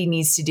community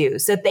needs to do.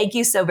 So thank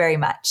you so very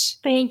much.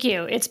 Thank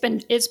you. It's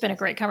been a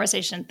great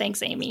conversation.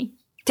 Thanks, Amy.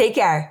 Take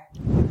care.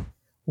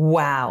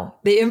 Wow.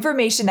 The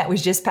information that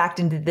was just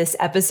packed into this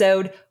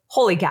episode,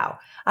 holy cow.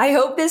 I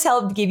hope this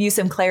helped give you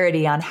some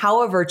clarity on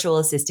how a virtual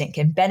assistant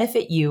can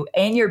benefit you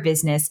and your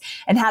business,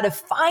 and how to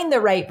find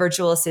the right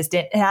virtual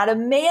assistant and how to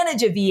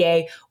manage a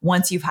VA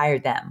once you've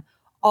hired them.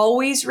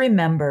 Always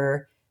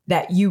remember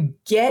that you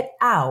get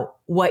out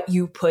what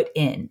you put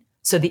in.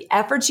 So the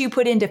efforts you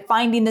put into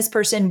finding this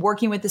person,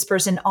 working with this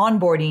person,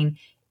 onboarding,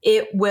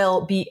 it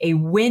will be a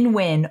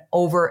win-win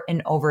over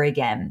and over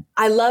again.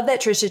 I love that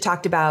Tricia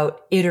talked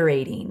about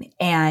iterating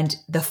and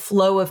the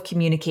flow of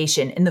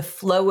communication and the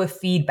flow of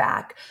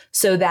feedback,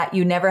 so that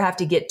you never have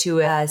to get to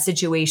a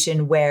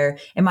situation where,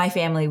 in my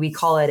family, we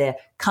call it a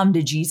come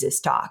to Jesus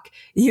talk.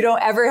 You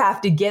don't ever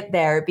have to get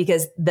there,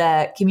 because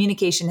the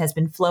communication has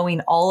been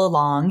flowing all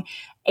along,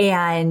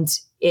 and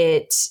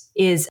it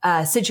is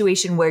a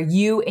situation where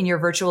you and your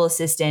virtual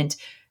assistant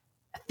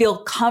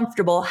feel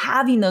comfortable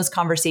having those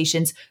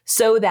conversations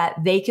so that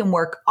they can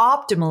work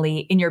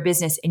optimally in your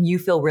business and you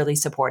feel really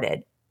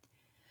supported.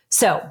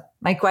 So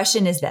my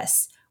question is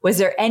this: was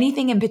there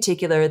anything in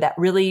particular that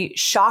really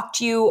shocked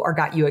you or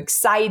got you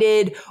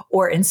excited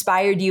or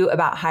inspired you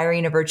about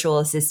hiring a virtual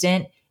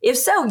assistant? If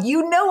so,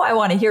 I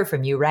want to hear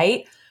from you,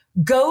 right?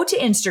 Go to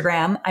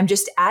Instagram. I'm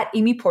just at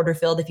Amy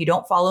Porterfield. If you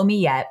don't follow me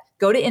yet,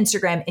 go to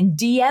Instagram and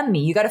DM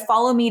me. You got to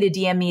follow me to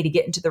DM me to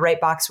get into the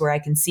right box where I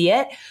can see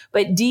it.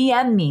 But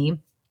DM me.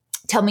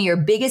 Tell me your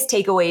biggest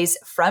takeaways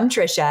from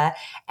Tricia,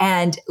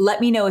 and let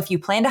me know if you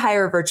plan to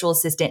hire a virtual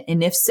assistant.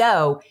 And if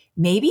so,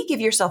 maybe give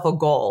yourself a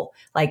goal,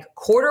 like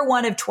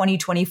Q1 of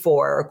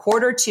 2024 or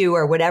Q2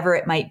 or whatever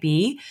it might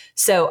be.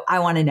 So I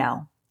want to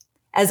know.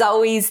 As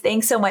always,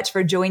 thanks so much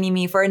for joining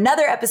me for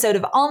another episode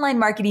of Online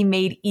Marketing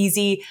Made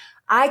Easy.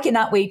 I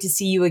cannot wait to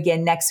see you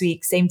again next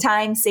week. Same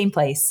time, same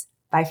place.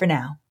 Bye for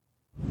now.